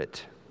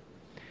spirit.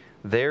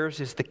 Theirs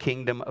is the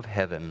kingdom of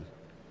heaven.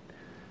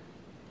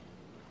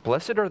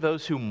 Blessed are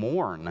those who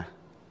mourn,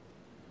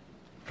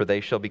 for they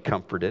shall be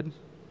comforted.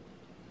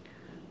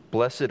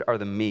 Blessed are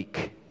the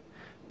meek,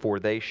 for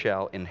they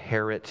shall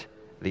inherit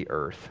the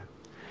earth.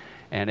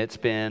 And it's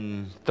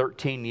been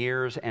 13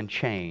 years and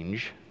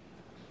change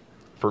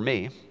for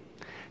me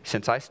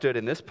since I stood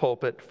in this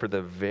pulpit for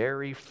the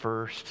very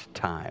first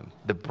time,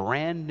 the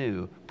brand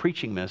new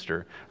preaching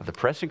minister of the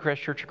Preston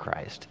Crest Church of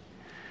Christ.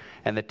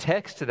 And the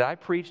text that I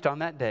preached on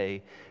that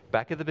day,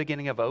 back at the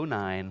beginning of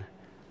 2009,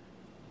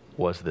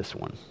 was this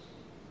one.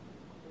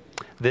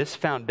 This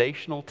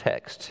foundational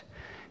text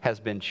has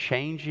been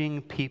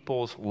changing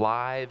people's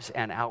lives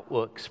and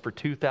outlooks for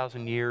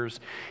 2,000 years.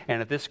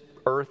 And if this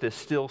earth is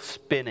still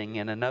spinning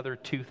in another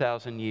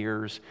 2,000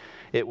 years,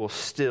 it will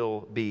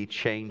still be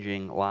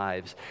changing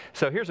lives.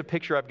 So here's a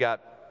picture I've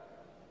got.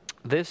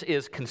 This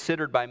is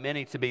considered by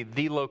many to be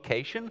the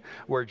location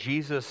where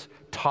Jesus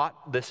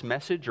taught this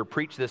message or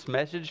preached this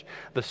message,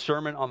 the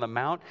Sermon on the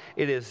Mount.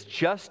 It is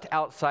just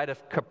outside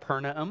of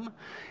Capernaum.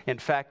 In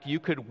fact,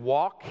 you could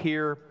walk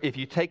here, if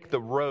you take the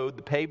road,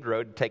 the paved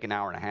road, it'd take an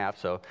hour and a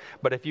half.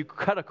 But if you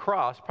cut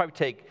across, it'd probably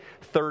take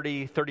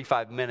 30,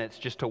 35 minutes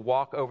just to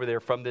walk over there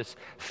from this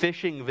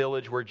fishing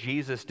village where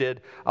Jesus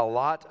did a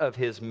lot of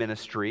his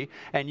ministry.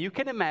 And you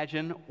can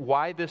imagine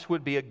why this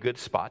would be a good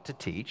spot to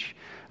teach.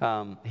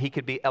 He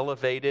could be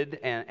elevated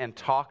and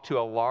talk to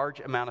a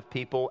large amount of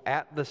people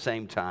at the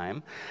same time.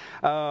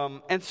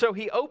 And so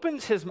he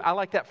opens his, I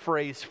like that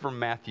phrase from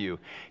Matthew.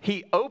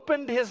 He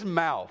opened his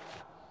mouth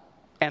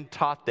and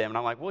taught them. And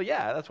I'm like, well,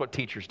 yeah, that's what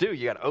teachers do.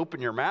 You got to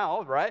open your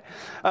mouth, right?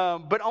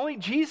 But only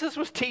Jesus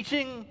was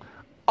teaching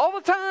all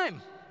the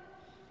time,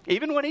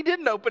 even when he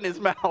didn't open his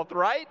mouth,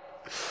 right?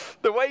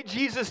 The way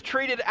Jesus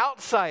treated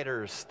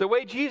outsiders, the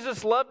way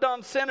Jesus loved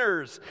on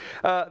sinners,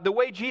 the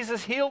way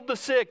Jesus healed the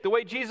sick, the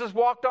way Jesus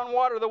walked on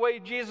water, the way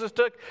Jesus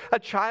took a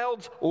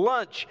child's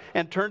lunch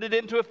and turned it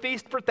into a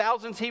feast for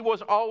thousands. He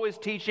was always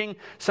teaching.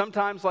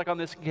 Sometimes, like on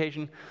this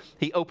occasion,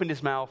 he opened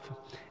his mouth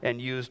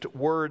and used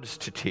words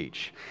to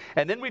teach.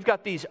 And then we've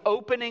got these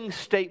opening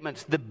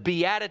statements, the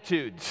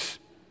Beatitudes,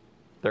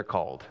 they're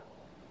called.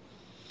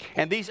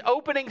 And these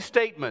opening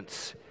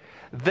statements,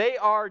 they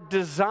are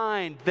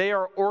designed, they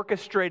are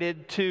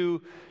orchestrated to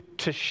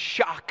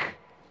shock,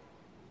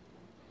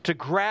 to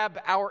grab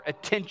our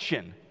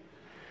attention,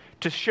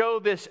 to show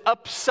this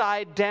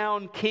upside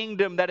down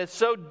kingdom that is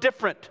so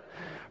different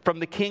from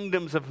the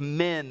kingdoms of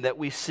men that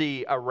we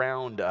see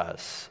around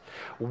us.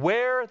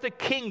 Where the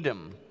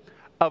kingdom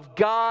of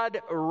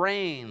God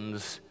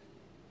reigns,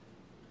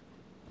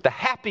 the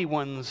happy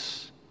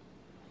ones,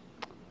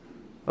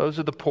 those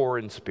are the poor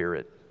in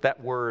spirit.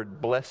 That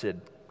word, blessed,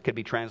 could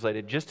be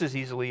translated just as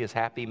easily as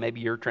happy.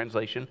 Maybe your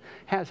translation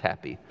has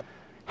happy.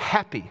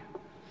 Happy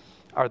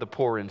are the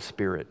poor in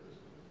spirit.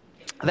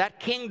 That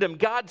kingdom,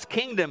 God's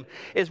kingdom,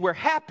 is where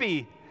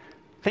happy,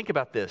 think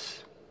about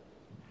this,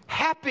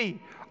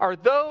 happy are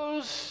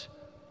those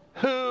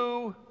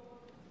who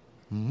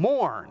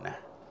mourn.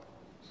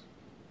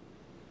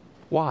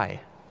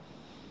 Why?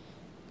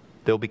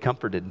 They'll be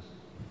comforted.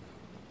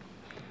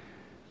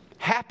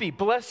 Happy,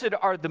 blessed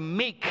are the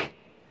meek,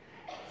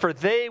 for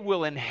they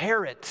will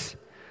inherit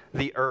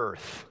the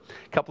earth.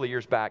 A couple of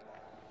years back,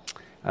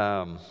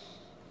 Isla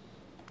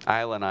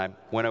and I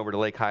went over to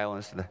Lake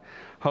Highlands to the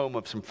home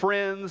of some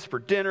friends for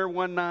dinner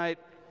one night.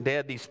 They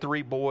had these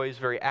 3 boys,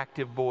 very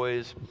active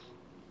boys.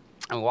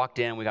 And we walked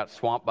in, we got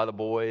swamped by the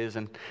boys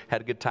and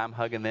had a good time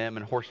hugging them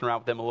and horsing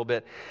around with them a little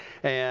bit.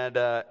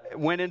 And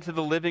went into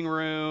the living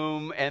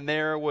room, and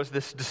there was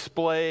this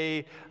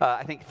display,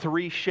 I think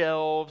 3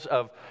 shelves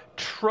of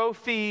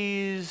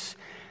trophies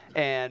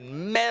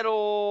and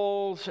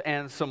medals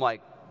and some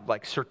like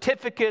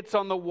certificates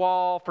on the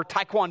wall for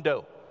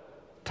Taekwondo.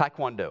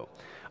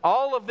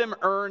 All of them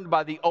earned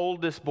by the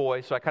oldest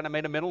boy. So I kind of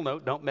made a mental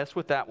note, don't mess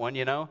with that one,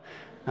 you know.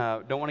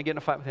 Don't want to get in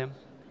a fight with him.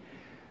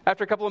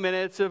 After a couple of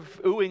minutes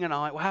of oohing and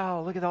ahhing,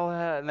 wow, look at all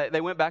that. And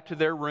they went back to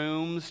their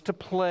rooms to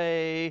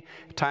play.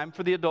 Time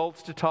for the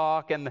adults to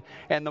talk. And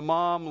the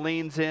mom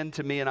leans in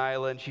to me and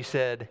Isla and she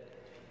said,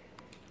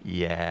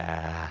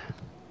 yeah,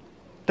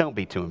 don't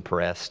be too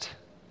impressed.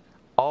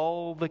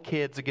 All the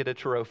kids get a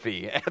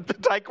trophy at the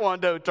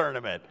Taekwondo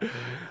tournament.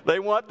 They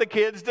want the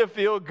kids to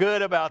feel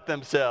good about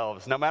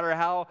themselves. No matter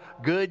how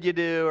good you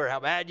do or how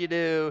bad you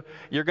do,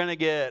 you're going to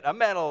get a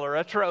medal or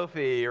a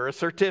trophy or a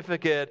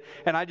certificate.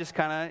 And I just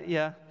kind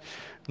of,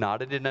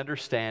 nodded in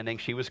understanding.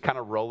 She was kind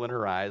of rolling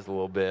her eyes a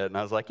little bit. And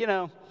I was like, here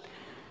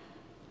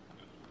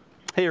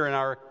in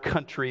our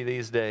country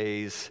these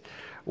days,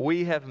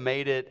 we have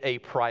made it a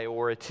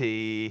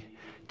priority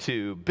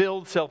to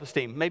build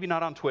self-esteem. Maybe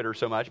not on Twitter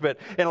so much, but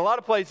in a lot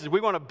of places we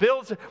want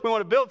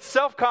to build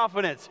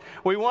self-confidence.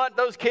 We want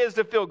those kids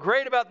to feel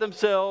great about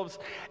themselves,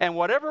 and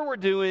whatever we're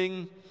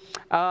doing,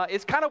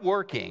 it's kind of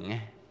working.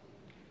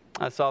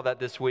 I saw that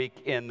this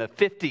week in the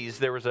 50s.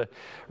 There was a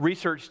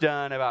research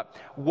done about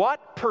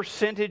what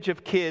percentage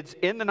of kids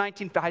in the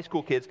high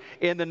school kids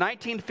in the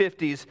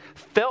 1950s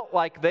felt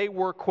like they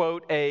were,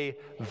 quote, a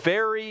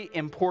very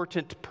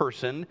important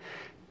person.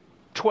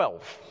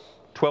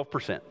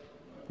 12%.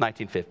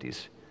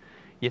 1950s.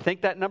 You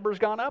think that number's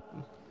gone up?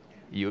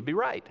 you would be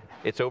right.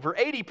 It's over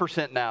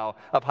 80% now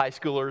of high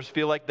schoolers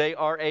feel like they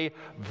are a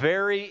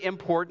very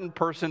important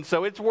person,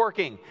 so it's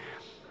working.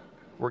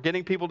 We're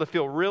getting people to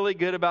feel really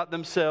good about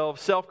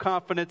themselves.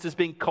 Self-confidence is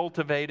being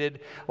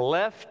cultivated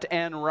left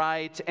and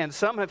right. And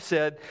some have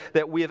said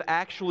that we have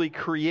actually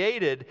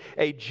created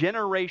a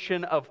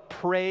generation of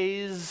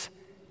praise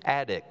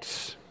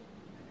addicts.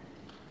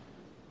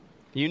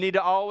 You need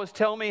to always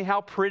tell me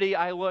how pretty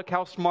I look,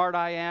 how smart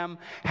I am,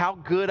 how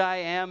good I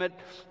am at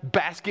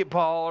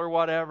basketball or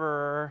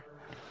whatever.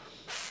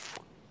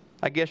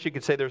 I guess you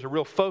could say there's a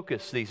real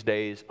focus these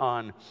days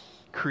on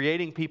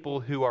creating people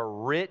who are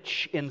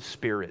rich in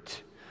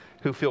spirit,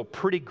 who feel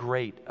pretty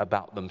great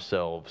about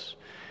themselves.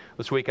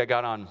 This week I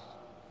got on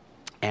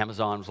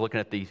Amazon, was looking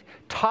at the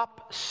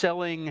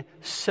top-selling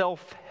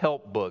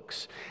self-help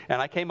books,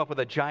 and I came up with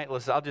a giant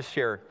list. I'll just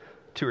share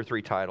 2 or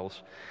 3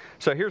 titles.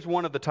 So here's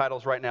one of the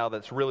titles right now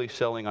that's really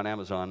selling on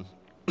Amazon.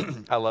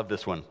 I love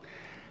this one.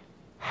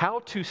 How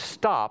to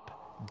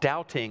Stop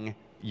Doubting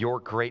Your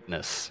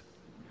Greatness.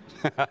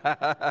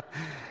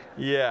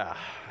 Yeah.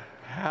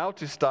 How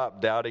to Stop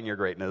Doubting Your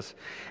Greatness.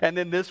 And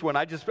then this one,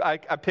 I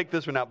picked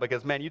this one out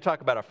because, man, you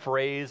talk about a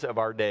phrase of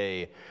our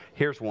day.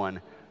 Here's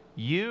one.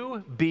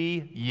 You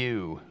be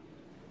you.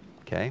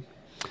 Okay?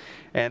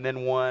 And then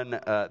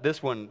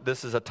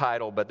this is a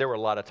title, but there were a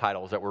lot of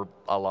titles that were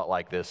a lot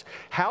like this.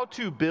 How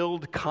to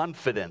Build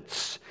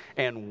Confidence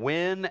and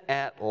Win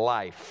at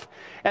Life.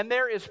 And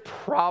there is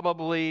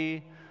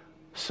probably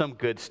some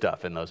good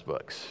stuff in those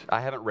books.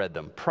 I haven't read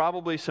them.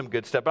 Probably some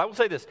good stuff. But I will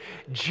say this.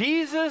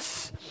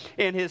 Jesus,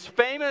 in his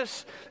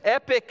famous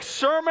epic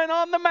Sermon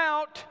on the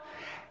Mount,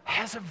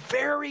 has a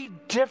very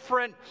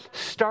different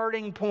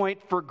starting point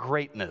for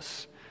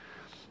greatness.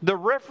 The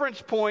reference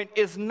point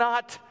is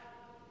not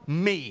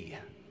me.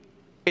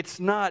 It's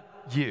not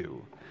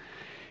you.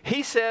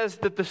 He says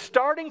that the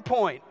starting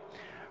point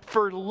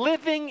for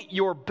living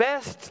your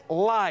best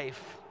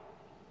life,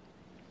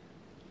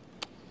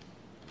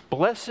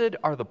 blessed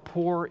are the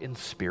poor in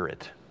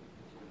spirit.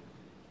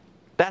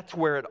 That's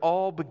where it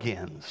all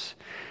begins.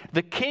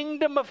 The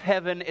kingdom of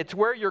heaven, it's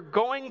where you're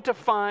going to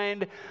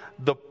find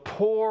the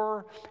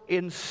poor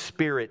in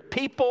spirit.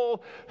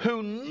 People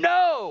who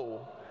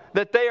know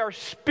that they are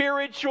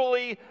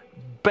spiritually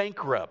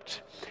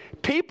bankrupt.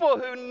 People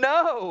who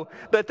know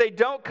that they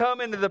don't come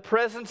into the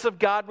presence of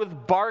God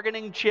with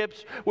bargaining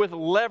chips, with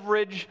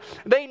leverage.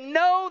 They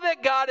know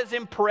that God is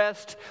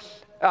unimpressed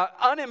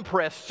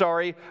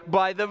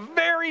by the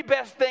very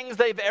best things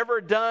they've ever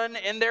done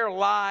in their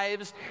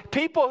lives.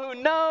 People who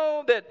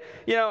know that,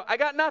 I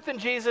got nothing,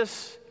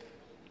 Jesus.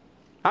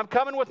 I'm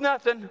coming with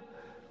nothing.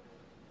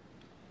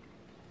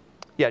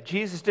 Yeah,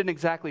 Jesus didn't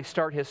exactly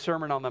start his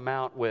Sermon on the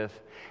Mount with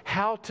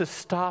how to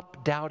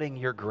stop doubting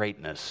your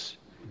greatness,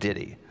 did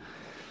he?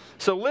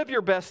 So live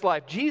your best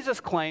life.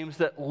 Jesus claims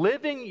that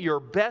living your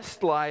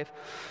best life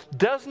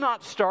does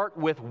not start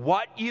with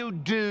what you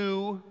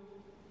do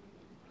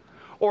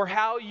or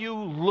how you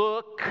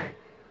look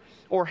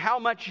or how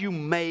much you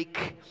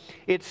make.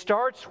 It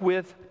starts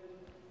with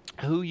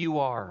who you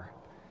are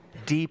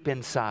deep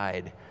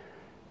inside.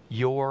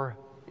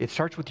 It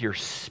starts with your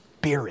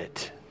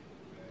spirit.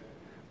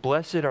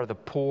 Blessed are the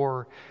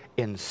poor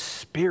in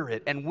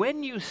spirit. And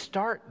when you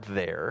start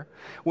there,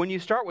 when you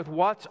start with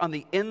what's on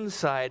the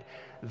inside,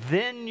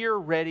 then you're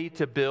ready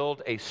to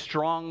build a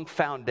strong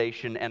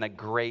foundation and a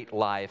great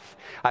life.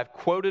 I've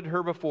quoted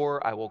her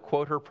before. I will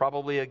quote her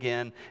probably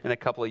again in a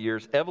couple of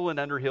years. Evelyn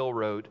Underhill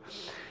wrote,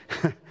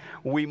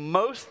 we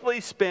mostly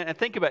spend, and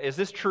think about it, is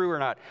this true or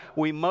not?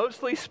 We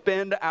mostly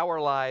spend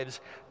our lives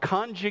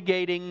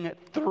conjugating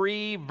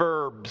 3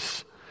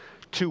 verbs: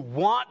 to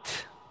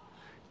want,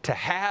 to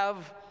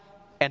have,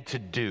 and to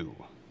do.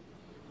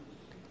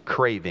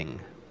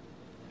 Craving,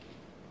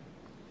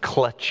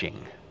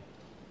 clutching,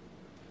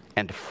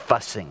 and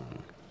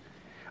fussing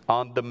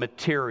on the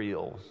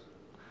material,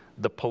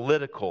 the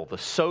political, the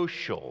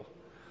social,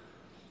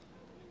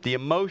 the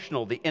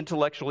emotional, the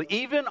intellectual.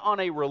 Even on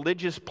a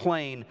religious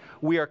plane,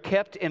 we are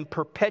kept in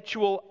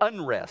perpetual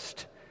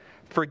unrest,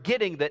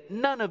 forgetting that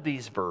none of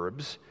these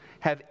verbs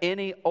have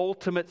any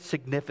ultimate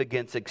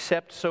significance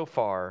except so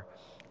far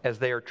as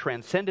they are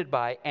transcended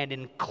by and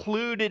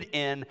included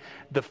in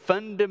the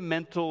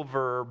fundamental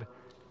verb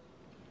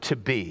to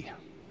be.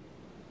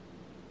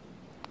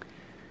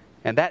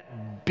 And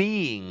that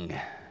being,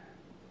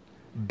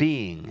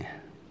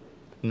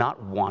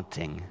 not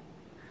wanting,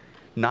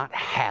 not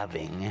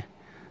having,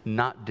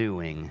 not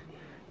doing,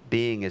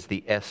 being is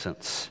the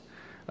essence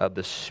of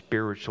the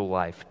spiritual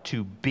life.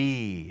 To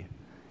be,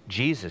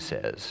 Jesus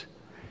says,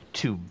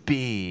 to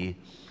be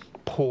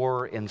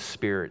poor in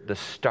spirit, the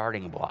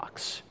starting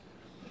blocks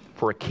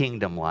for a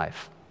kingdom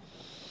life.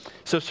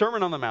 So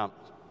Sermon on the Mount.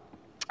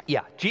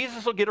 Yeah,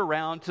 Jesus will get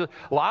around to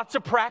lots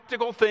of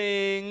practical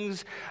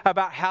things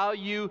about how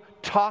you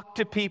talk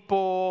to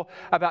people,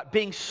 about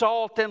being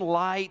salt and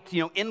light,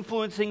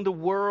 influencing the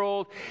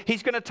world.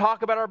 He's going to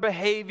talk about our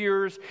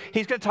behaviors.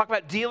 He's going to talk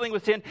about dealing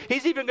with sin.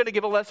 He's even going to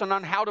give a lesson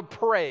on how to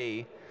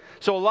pray.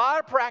 So a lot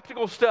of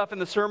practical stuff in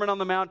the Sermon on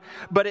the Mount,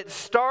 but it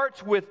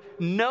starts with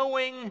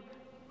knowing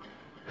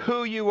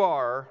who you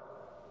are,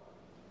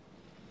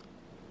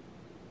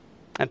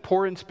 and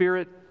poor in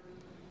spirit,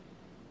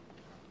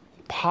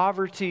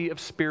 poverty of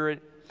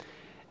spirit,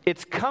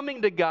 it's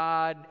coming to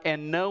God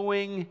and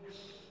knowing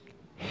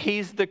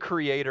He's the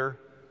Creator.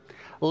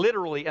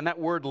 Literally, and that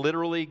word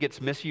literally gets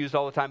misused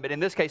all the time, but in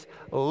this case,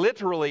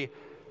 literally,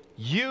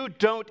 you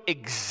don't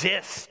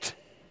exist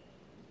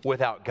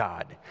without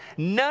God.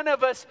 None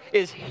of us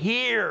is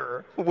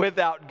here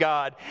without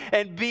God.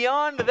 And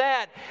beyond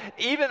that,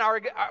 even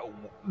our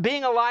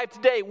being alive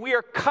today, we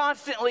are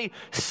constantly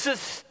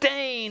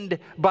sustained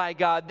by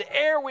God. The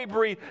air we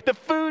breathe, the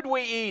food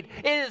we eat,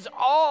 it is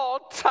all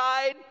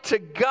tied to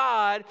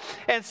God.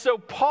 And so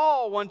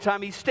Paul, one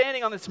time, he's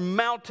standing on this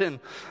mountain,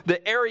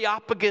 the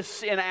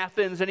Areopagus in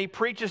Athens, and he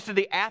preaches to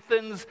the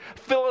Athens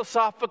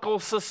Philosophical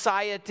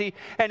Society.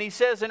 And he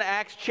says in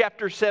Acts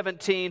chapter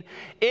 17,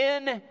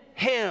 in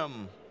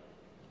Him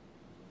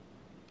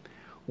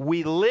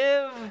we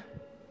live,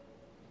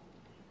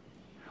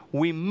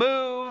 we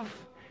move,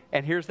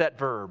 and here's that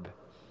verb,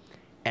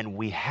 and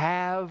we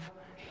have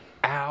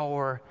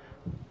our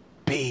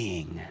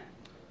being,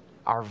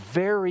 our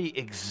very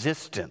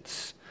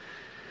existence.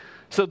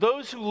 So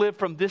those who live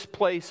from this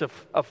place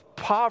of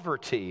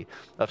poverty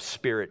of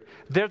spirit,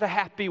 they're the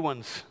happy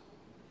ones.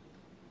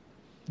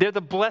 They're the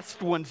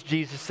blessed ones,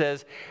 Jesus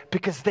says,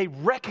 because they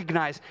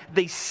recognize,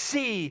 they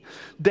see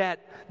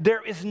that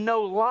there is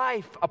no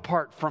life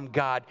apart from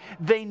God.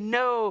 They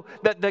know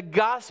that the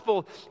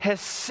gospel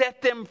has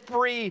set them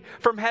free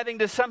from having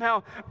to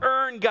somehow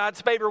earn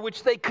God's favor,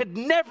 which they could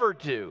never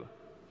do.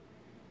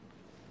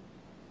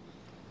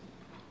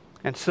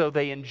 And so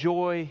they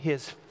enjoy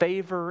His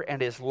favor and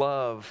His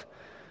love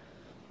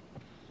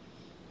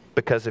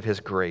because of His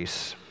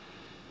grace.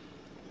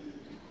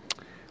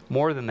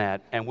 More than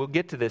that, and we'll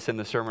get to this in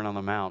the Sermon on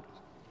the Mount,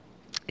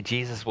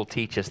 Jesus will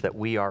teach us that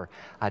we are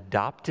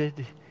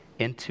adopted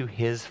into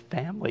His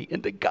family,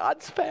 into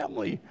God's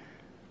family.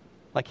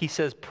 Like He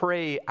says,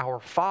 pray, our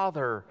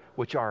Father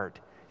which art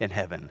in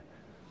heaven.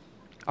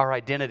 Our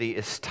identity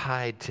is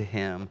tied to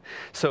Him.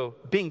 So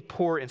being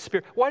poor in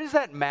spirit, why does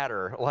that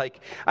matter?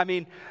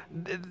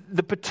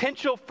 The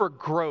potential for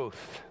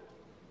growth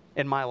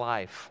in my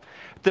life,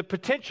 the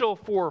potential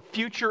for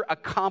future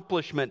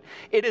accomplishment,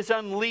 it is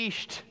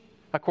unleashed,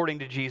 according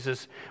to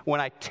Jesus, when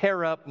I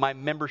tear up my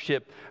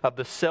membership of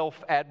the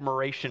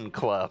Self-Admiration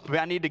Club.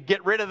 I need to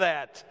get rid of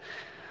that.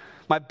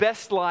 My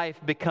best life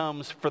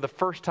becomes, for the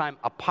first time,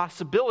 a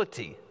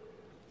possibility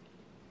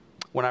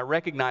when I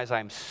recognize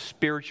I'm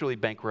spiritually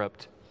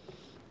bankrupt,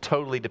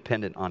 totally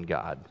dependent on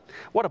God.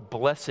 What a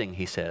blessing,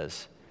 he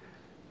says.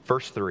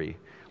 Verse 3,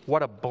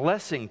 what a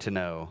blessing to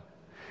know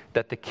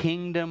that the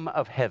kingdom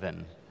of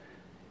heaven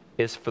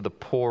is for the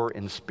poor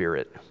in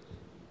spirit.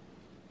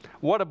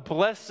 What a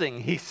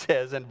blessing, he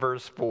says in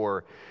verse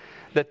 4,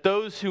 that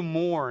those who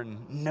mourn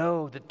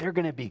know that they're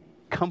going to be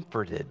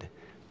comforted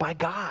by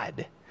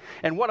God.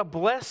 And what a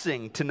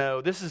blessing to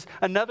know, this is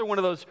another one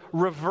of those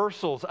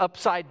reversals,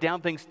 upside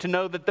down things, to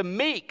know that the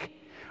meek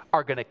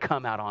are going to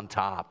come out on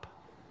top.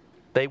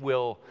 They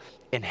will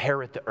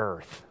inherit the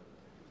earth.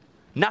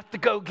 Not the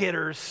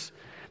go-getters,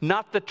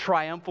 not the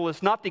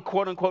triumphalists, not the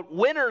quote-unquote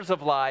winners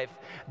of life.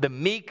 The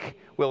meek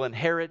will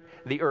inherit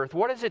the earth.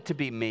 What is it to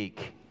be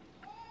meek?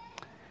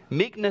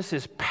 Meekness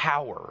is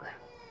power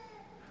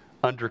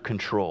under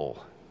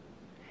control.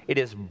 It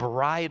is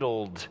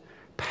bridled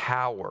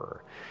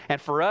power.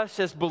 And for us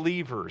as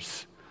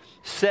believers,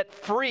 set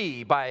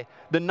free by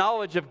the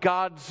knowledge of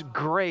God's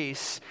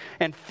grace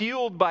and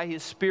fueled by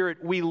His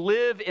Spirit, we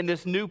live in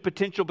this new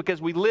potential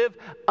because we live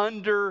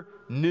under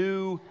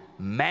new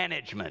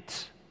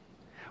management.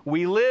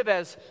 We live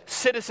as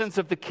citizens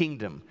of the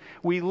kingdom.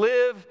 We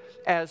live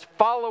as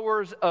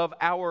followers of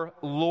our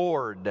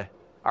Lord,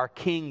 our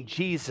King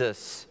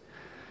Jesus,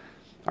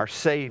 our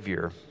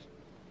Savior.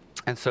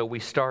 And so we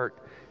start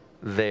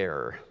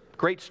there.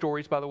 Great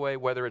stories, by the way,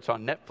 whether it's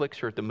on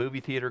Netflix or at the movie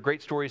theater.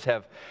 Great stories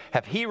have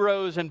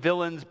heroes and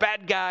villains,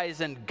 bad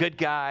guys and good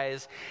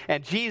guys.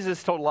 And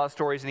Jesus told a lot of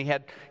stories, and He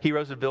had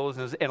heroes and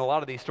villains in a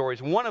lot of these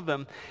stories. One of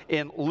them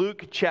in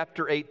Luke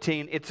chapter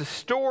 18, it's a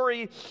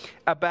story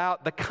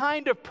about the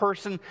kind of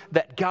person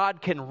that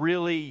God can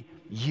really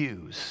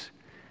use.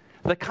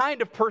 The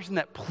kind of person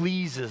that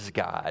pleases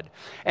God.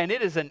 And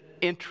it is an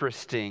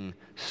interesting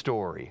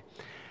story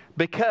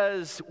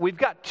because we've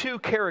got two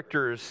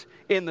characters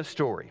in the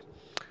story.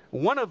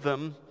 One of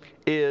them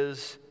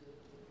is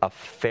a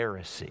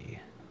Pharisee.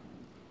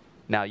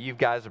 Now, you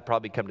guys have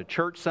probably come to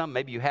church some.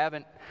 Maybe you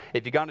haven't.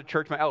 If you've gone to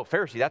church, oh,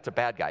 Pharisee, that's a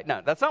bad guy.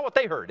 No, that's not what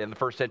they heard in the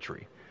first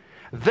century.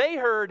 They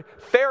heard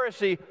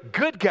Pharisee,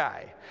 good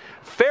guy.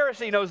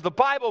 Pharisee knows the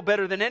Bible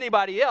better than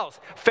anybody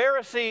else.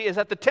 Pharisee is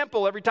at the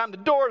temple every time the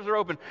doors are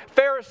open.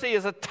 Pharisee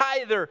is a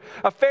tither.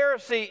 A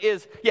Pharisee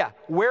is,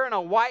 wearing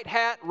a white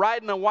hat,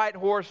 riding a white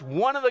horse,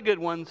 one of the good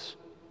ones.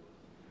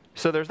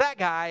 So there's that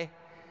guy.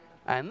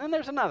 And then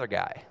there's another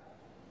guy,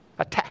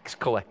 a tax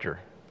collector.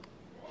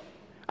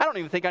 I don't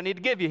even think I need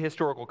to give you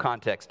historical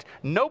context.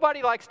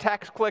 Nobody likes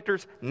tax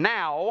collectors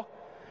now.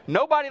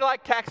 Nobody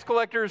liked tax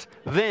collectors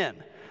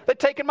then. They're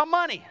taking my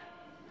money.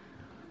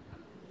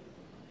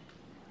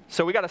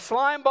 So we got a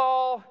slime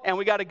ball and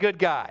we got a good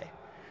guy.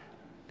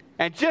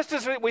 And just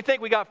as we think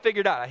we got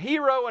figured out, a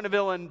hero and a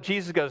villain,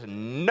 Jesus goes,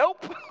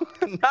 nope,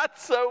 not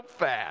so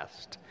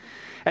fast.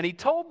 And he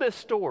told this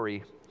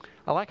story.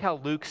 I like how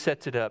Luke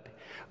sets it up.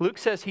 Luke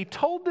says he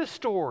told this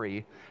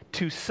story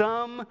to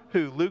some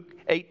who, Luke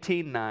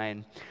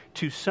 18:9,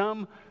 to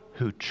some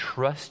who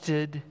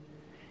trusted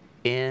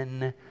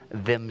in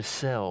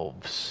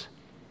themselves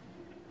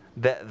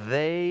that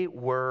they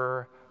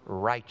were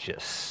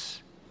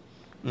righteous.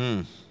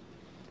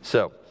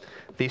 So,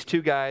 these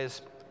two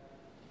guys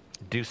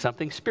do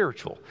something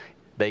spiritual.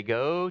 They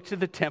go to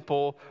the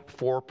temple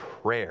for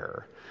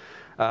prayer.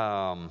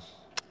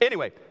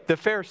 Anyway, the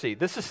Pharisee,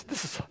 this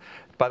is,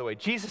 by the way,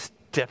 Jesus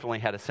definitely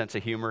had a sense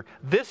of humor.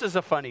 This is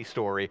a funny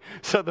story.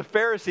 So the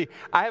Pharisee,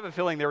 I have a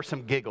feeling there were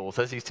some giggles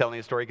as he's telling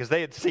the story because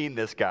they had seen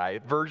this guy,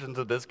 versions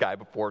of this guy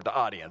before, the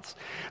audience.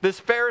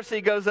 This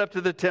Pharisee goes up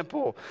to the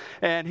temple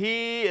and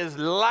he is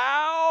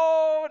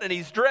loud and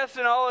he's dressed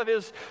in all of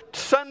his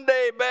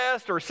Sunday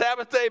best or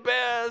Sabbath day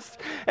best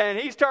and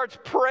he starts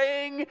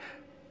praying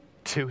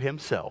to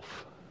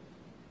himself.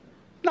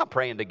 Not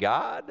praying to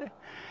God.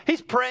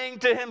 He's praying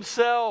to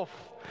himself.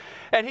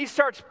 And he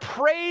starts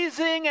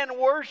praising and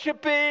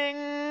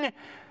worshiping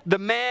the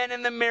man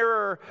in the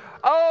mirror.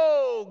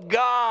 Oh,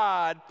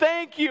 God,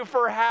 thank you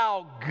for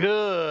how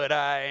good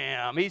I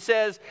am. He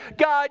says,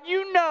 God,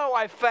 you know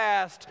I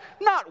fast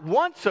not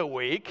once a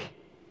week.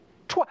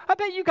 I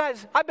bet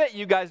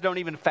you guys don't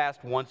even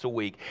fast once a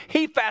week.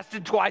 He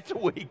fasted twice a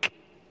week.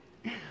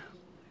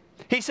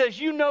 He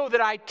says, you know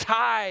that I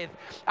tithe.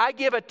 I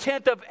give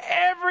 1/10 of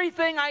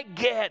everything I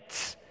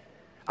get.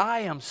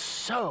 I am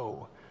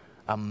so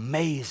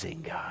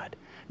amazing, God.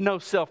 No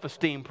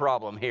self-esteem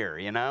problem here,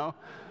 you know?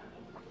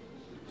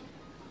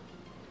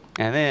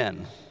 And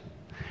then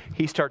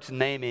he starts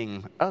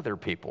naming other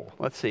people.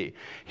 Let's see.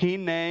 He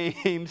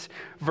names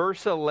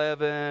verse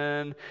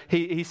 11.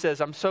 He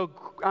says, I'm so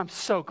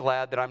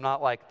glad that I'm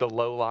not like the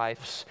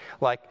lowlifes.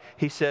 Like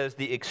he says,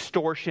 the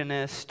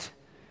extortionist,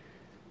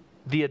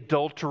 the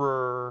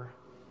adulterer.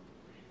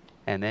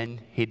 And then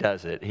he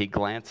does it. He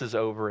glances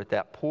over at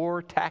that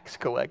poor tax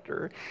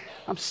collector.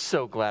 I'm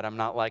so glad I'm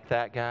not like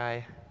that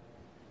guy.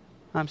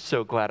 I'm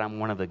so glad I'm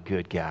one of the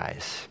good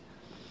guys.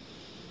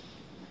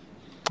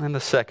 And the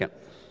second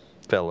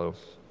fellow,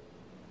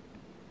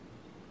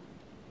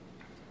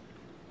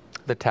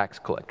 the tax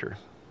collector.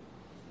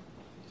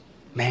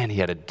 Man, he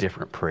had a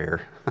different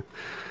prayer.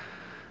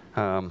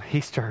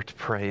 He starts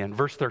praying.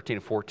 Verse 13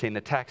 and 14, the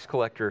tax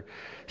collector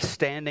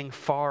standing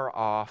far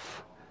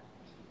off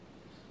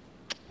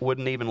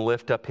wouldn't even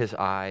lift up his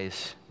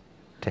eyes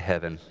to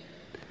heaven,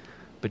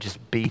 but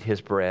just beat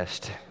his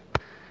breast.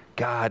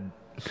 God,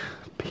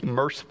 be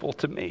merciful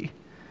to me.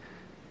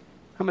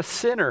 I'm a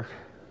sinner.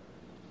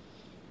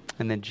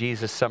 And then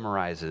Jesus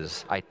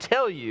summarizes, I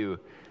tell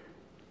you,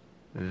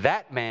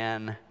 that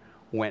man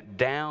went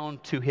down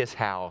to his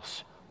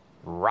house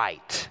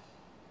right,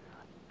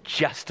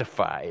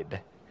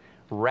 justified,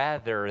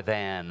 rather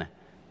than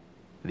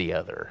the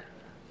other.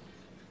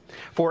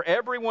 For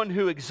everyone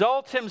who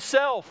exalts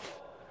himself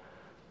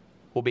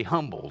will be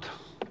humbled,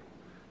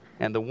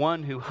 and the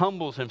one who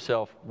humbles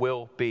himself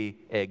will be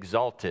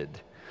exalted.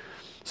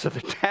 So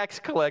the tax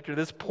collector,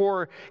 this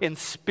poor in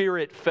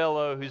spirit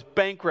fellow who's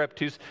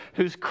bankrupt,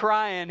 who's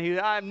crying,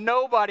 I'm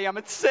nobody, I'm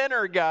a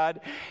sinner,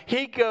 God.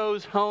 He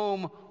goes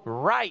home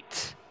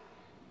right,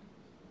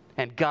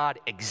 and God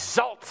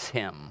exalts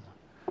him.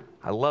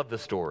 I love the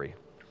story.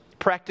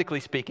 Practically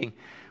speaking,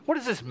 what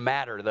does this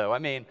matter, though? I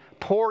mean,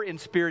 poor in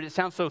spirit, it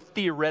sounds so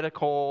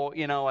theoretical,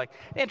 you know, like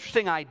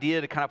interesting idea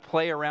to kind of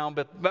play around,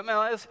 but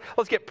let's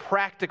get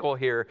practical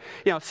here.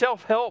 You know,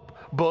 self-help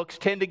books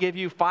tend to give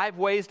you 5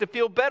 ways to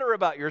feel better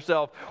about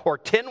yourself or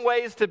 10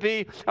 ways to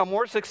be a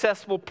more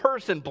successful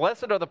person.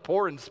 Blessed are the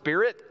poor in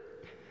spirit.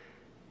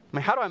 I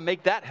mean, how do I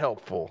make that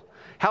helpful?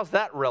 How's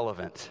that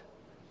relevant?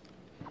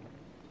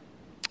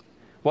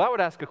 Well, I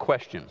would ask a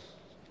question.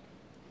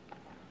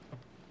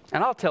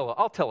 And I'll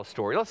tell a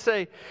story. Let's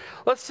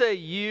say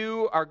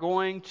you are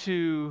going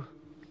to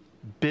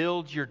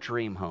build your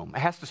dream home. It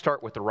has to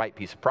start with the right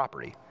piece of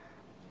property.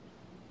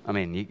 I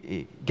mean,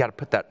 you got to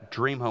put that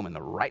dream home in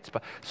the right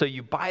spot. So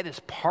you buy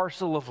this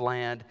parcel of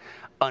land.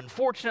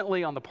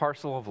 Unfortunately, on the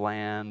parcel of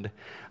land,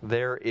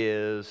 there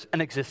is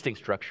an existing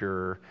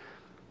structure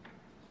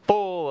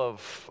full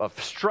of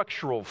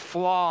structural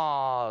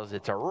flaws.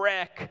 It's a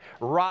wreck,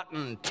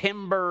 rotten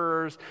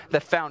timbers. The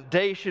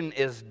foundation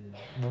is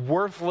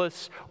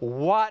worthless.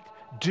 What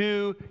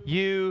do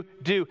you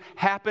do?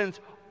 Happens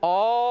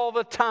all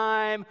the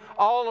time,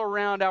 all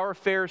around our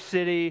fair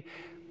city.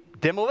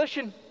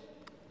 Demolition.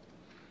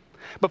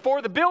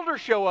 Before the builders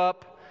show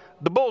up,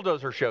 the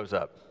bulldozer shows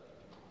up.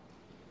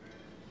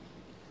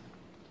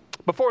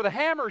 Before the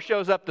hammer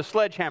shows up, the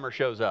sledgehammer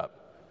shows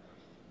up.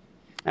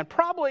 And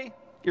probably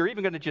you're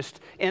even going to just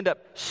end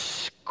up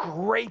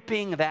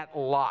scraping that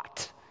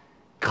lot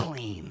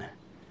clean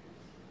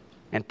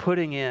and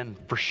putting in,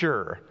 for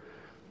sure,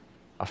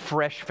 a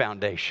fresh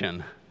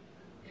foundation.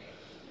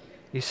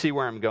 You see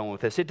where I'm going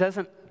with this?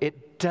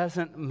 It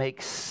doesn't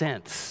make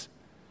sense.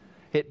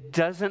 It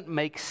doesn't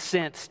make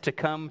sense to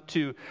come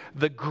to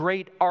the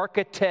great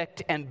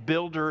architect and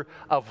builder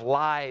of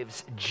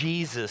lives,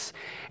 Jesus,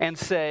 and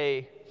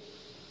say,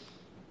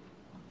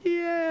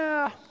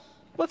 yeah,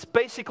 let's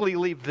basically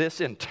leave this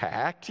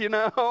intact, you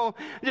know?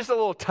 Just a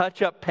little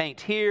touch-up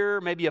paint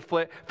here, maybe a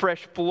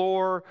fresh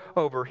floor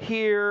over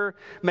here,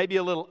 maybe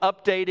a little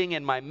updating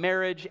in my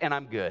marriage, and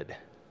I'm good.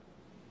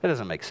 That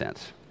doesn't make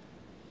sense.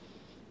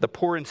 The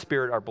poor in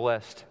spirit are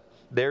blessed.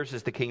 Theirs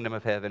is the kingdom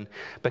of heaven,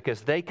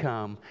 because they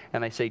come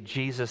and they say,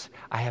 Jesus,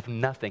 I have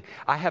nothing.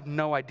 I have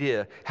no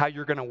idea how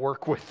you're going to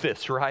work with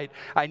this, right?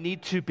 I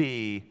need to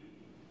be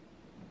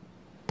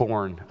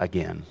born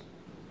again.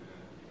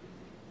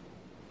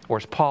 Or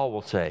as Paul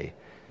will say,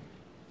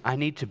 I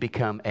need to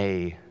become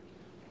a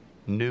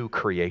new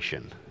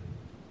creation.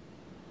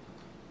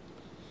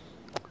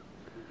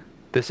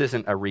 This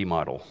isn't a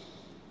remodel.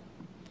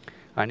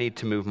 I need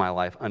to move my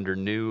life under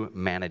new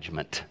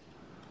management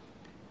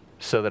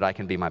so that I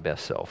can be my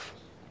best self.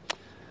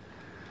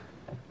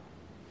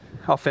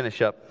 I'll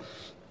finish up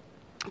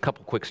a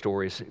couple quick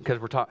stories, because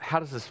we're talking, how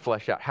does this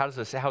flesh out? How is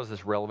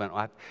this relevant?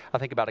 I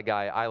think about a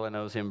guy, Isla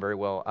knows him very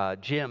well.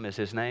 Jim is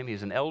his name.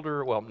 He's an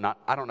elder. Well,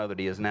 I don't know that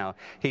he is now.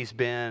 He's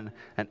been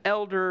an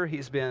elder.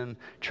 He's been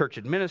church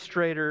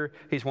administrator.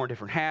 He's worn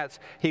different hats.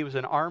 He was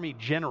an Army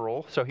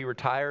general, so he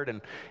retired,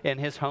 and in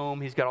his home,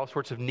 he's got all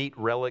sorts of neat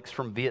relics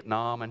from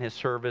Vietnam and his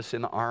service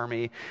in the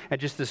Army, and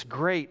just this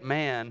great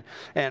man.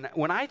 And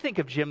when I think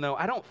of Jim, though,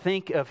 I don't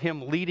think of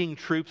him leading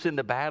troops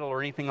into battle or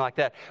anything like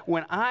that.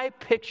 When I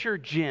picture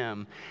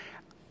Jim,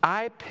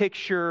 I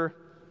picture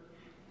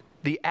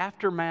the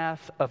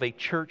aftermath of a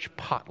church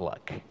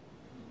potluck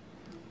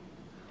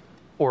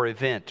or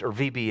event or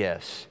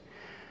VBS,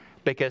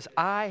 because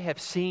I have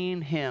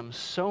seen him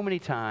so many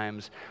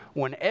times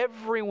when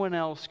everyone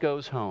else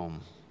goes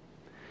home.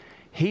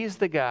 He's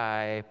the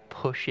guy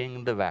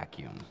pushing the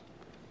vacuum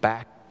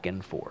back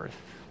and forth,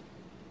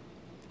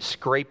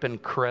 scraping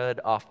crud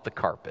off the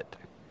carpet.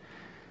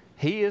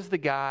 He is the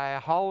guy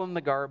hauling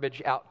the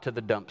garbage out to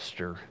the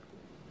dumpster.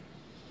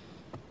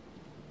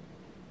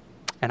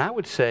 And I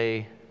would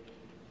say,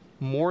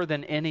 more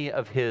than any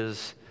of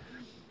his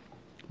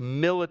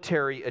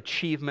military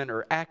achievement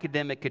or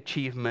academic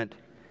achievement,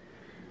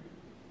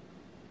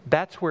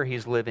 that's where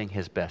he's living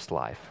his best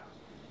life.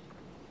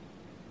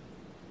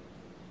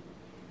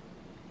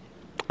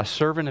 A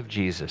servant of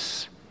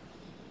Jesus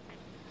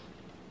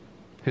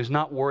who's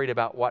not worried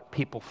about what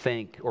people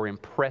think or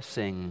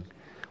impressing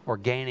or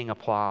gaining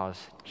applause,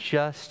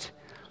 just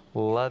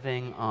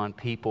loving on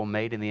people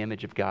made in the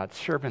image of God,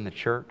 serving the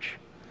church.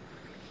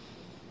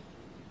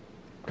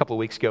 A couple of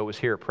weeks ago, it was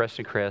here at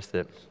Preston Crest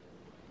that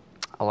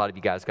a lot of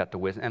you guys got to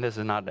witness, and this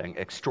is not an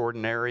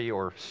extraordinary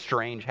or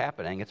strange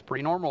happening. It's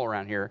pretty normal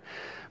around here.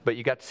 But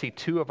you got to see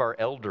two of our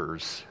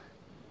elders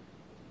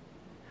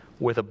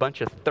with a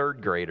bunch of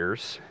third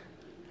graders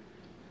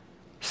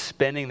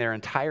spending their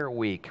entire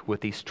week with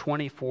these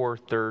 24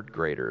 third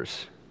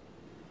graders.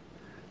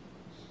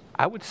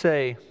 I would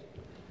say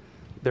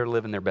they're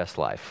living their best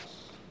life.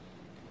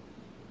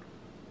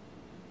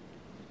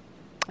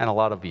 And a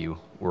lot of you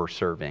were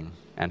serving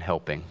and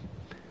helping.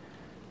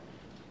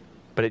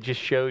 But it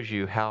just shows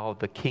you how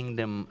the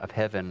kingdom of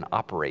heaven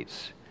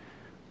operates.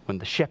 When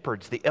the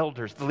shepherds, the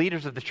elders, the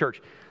leaders of the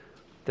church,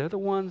 they're the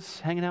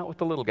ones hanging out with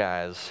the little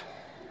guys,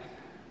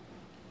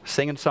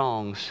 singing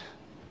songs,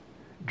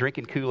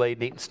 drinking Kool-Aid,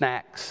 and eating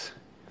snacks,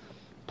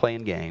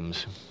 playing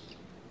games.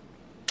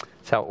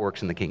 That's how it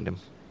works in the kingdom.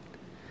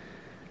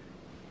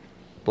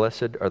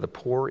 Blessed are the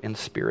poor in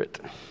spirit.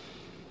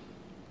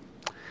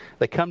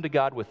 They come to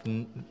God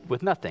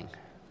with nothing.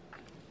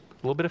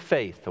 A little bit of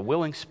faith, a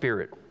willing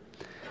spirit.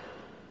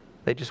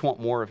 They just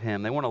want more of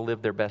Him. They want to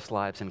live their best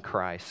lives in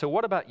Christ. So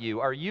what about you?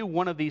 Are you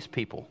one of these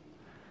people?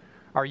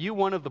 Are you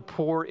one of the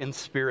poor in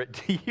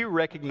spirit? Do you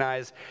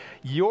recognize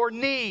your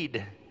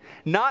need,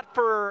 not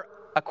for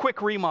a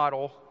quick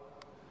remodel,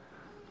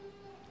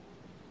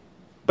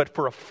 but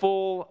for a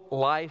full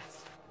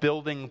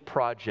life-building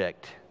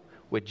project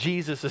with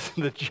Jesus as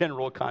the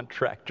general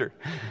contractor?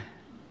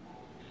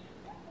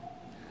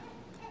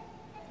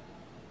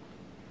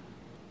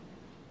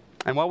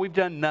 And while we've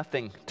done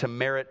nothing to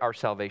merit our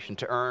salvation,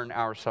 to earn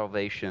our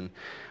salvation,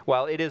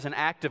 while it is an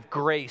act of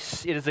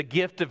grace, it is a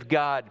gift of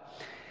God,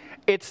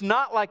 it's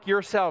not like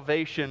your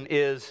salvation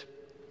is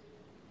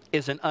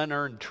an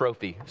unearned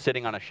trophy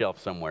sitting on a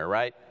shelf somewhere,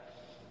 right?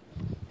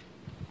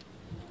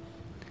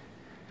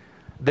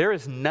 There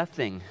is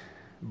nothing,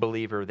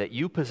 believer, that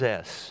you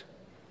possess,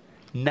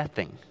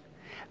 nothing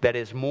that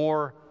is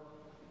more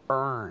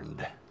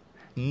earned.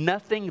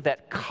 Nothing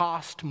that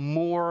cost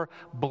more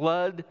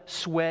blood,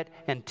 sweat,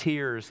 and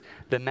tears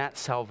than that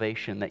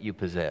salvation that you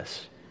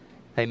possess.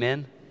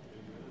 Amen?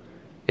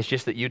 It's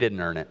just that you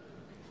didn't earn it.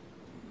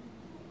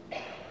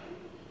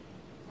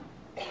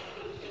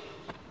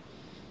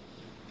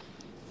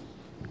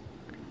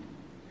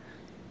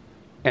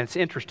 And it's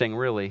interesting,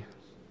 really.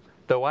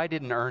 Though I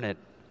didn't earn it,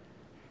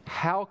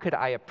 how could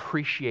I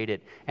appreciate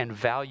it and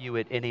value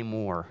it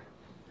anymore?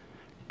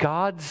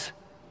 God's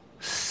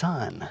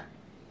Son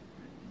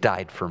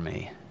died for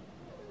me,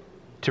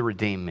 to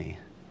redeem me,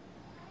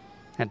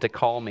 and to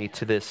call me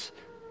to this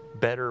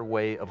better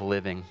way of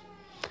living.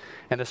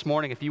 And this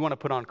morning, if you want to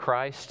put on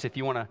Christ, if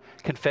you want to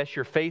confess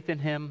your faith in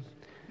Him,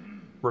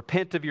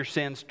 repent of your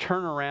sins,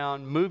 turn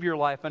around, move your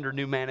life under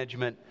new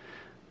management,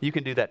 you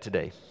can do that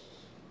today.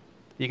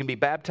 You can be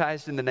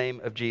baptized in the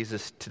name of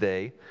Jesus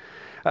today.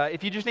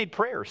 If you just need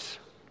prayers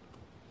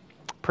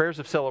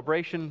of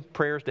celebration,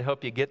 prayers to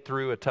help you get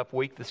through a tough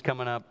week that's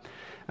coming up,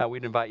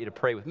 we'd invite you to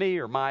pray with me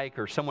or Mike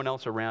or someone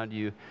else around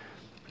you.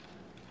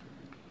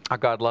 Our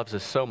God loves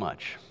us so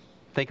much.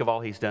 Think of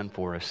all He's done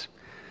for us.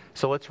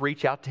 So let's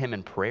reach out to Him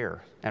in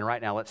prayer. And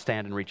right now, let's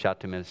stand and reach out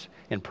to Him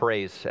in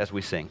praise as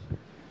we sing.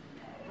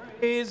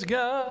 Praise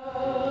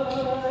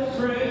God,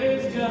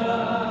 praise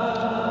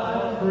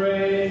God,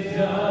 praise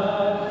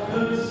God,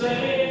 who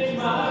saved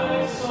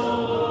my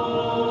soul.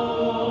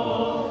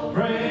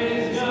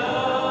 Praise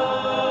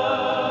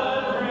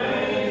God,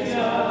 praise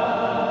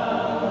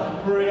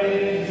God,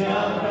 praise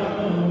God,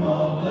 from whom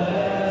all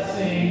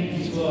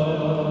blessings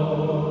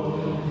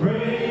flow.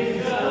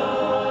 Praise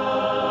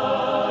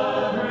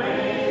God,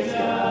 praise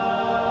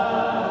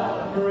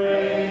God,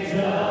 praise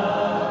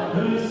God,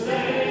 who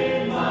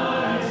saved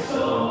my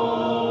soul.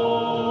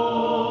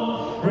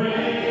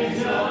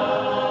 Praise God,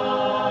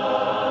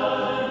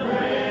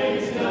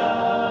 praise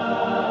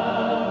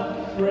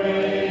God,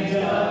 praise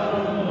God,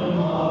 from whom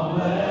all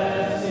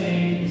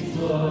blessings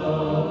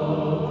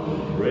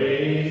flow.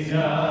 Praise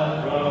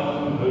God,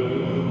 from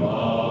whom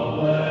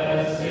all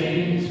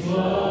blessings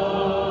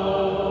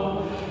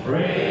flow.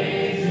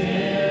 Praise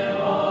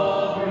Him,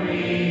 all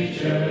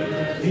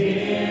creatures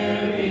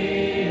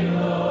here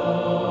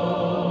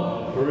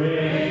below.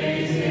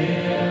 Praise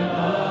Him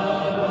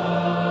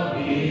above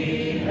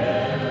the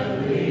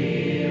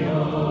heavenly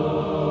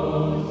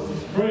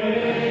hosts.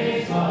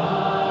 Praise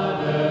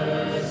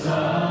Father,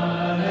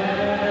 Son,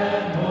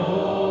 and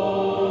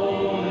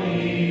Holy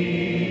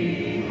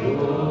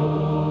Ghost.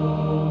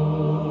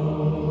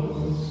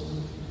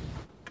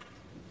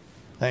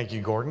 Thank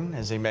you, Gordon,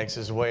 as he makes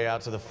his way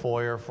out to the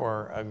foyer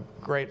for a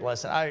great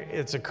lesson.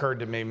 It's occurred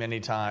to me many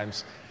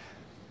times,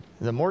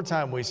 the more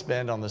time we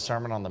spend on the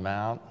Sermon on the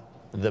Mount,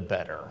 the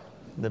better.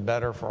 The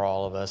better for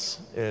all of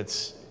us.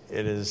 It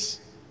is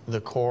the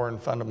core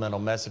and fundamental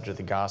message of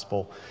the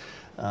gospel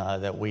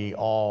that we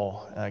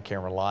all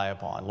can rely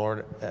upon.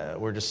 Lord,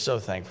 we're just so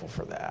thankful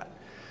for that.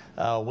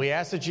 We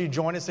ask that you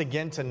join us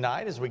again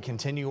tonight as we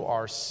continue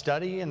our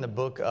study in the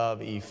book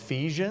of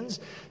Ephesians.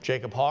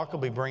 Jacob Hawk will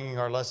be bringing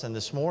our lesson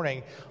this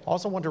morning.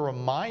 Also want to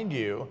remind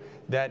you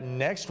that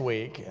next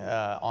week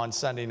on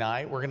Sunday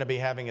night, we're going to be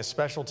having a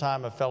special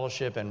time of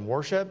fellowship and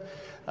worship.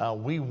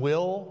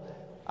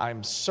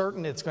 I'm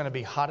certain it's going to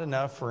be hot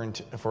enough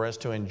for us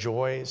to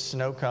enjoy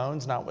snow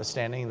cones,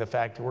 notwithstanding the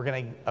fact that we're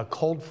getting a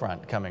cold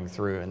front coming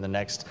through in the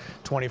next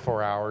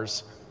 24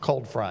 hours.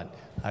 Cold front,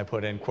 I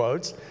put in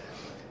quotes.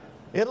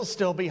 It'll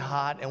still be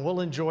hot, and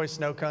we'll enjoy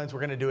snow cones. We're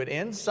going to do it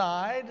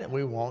inside.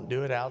 We won't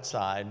do it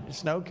outside.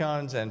 Snow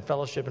cones and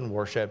fellowship and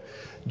worship.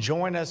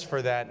 Join us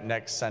for that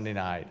next Sunday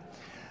night.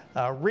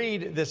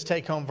 Read this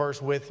take-home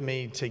verse with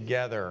me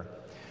together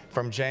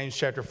from James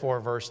chapter 4,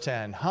 verse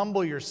 10.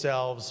 Humble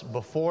yourselves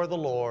before the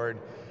Lord,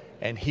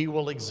 and He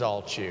will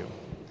exalt you.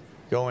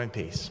 Go in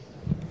peace.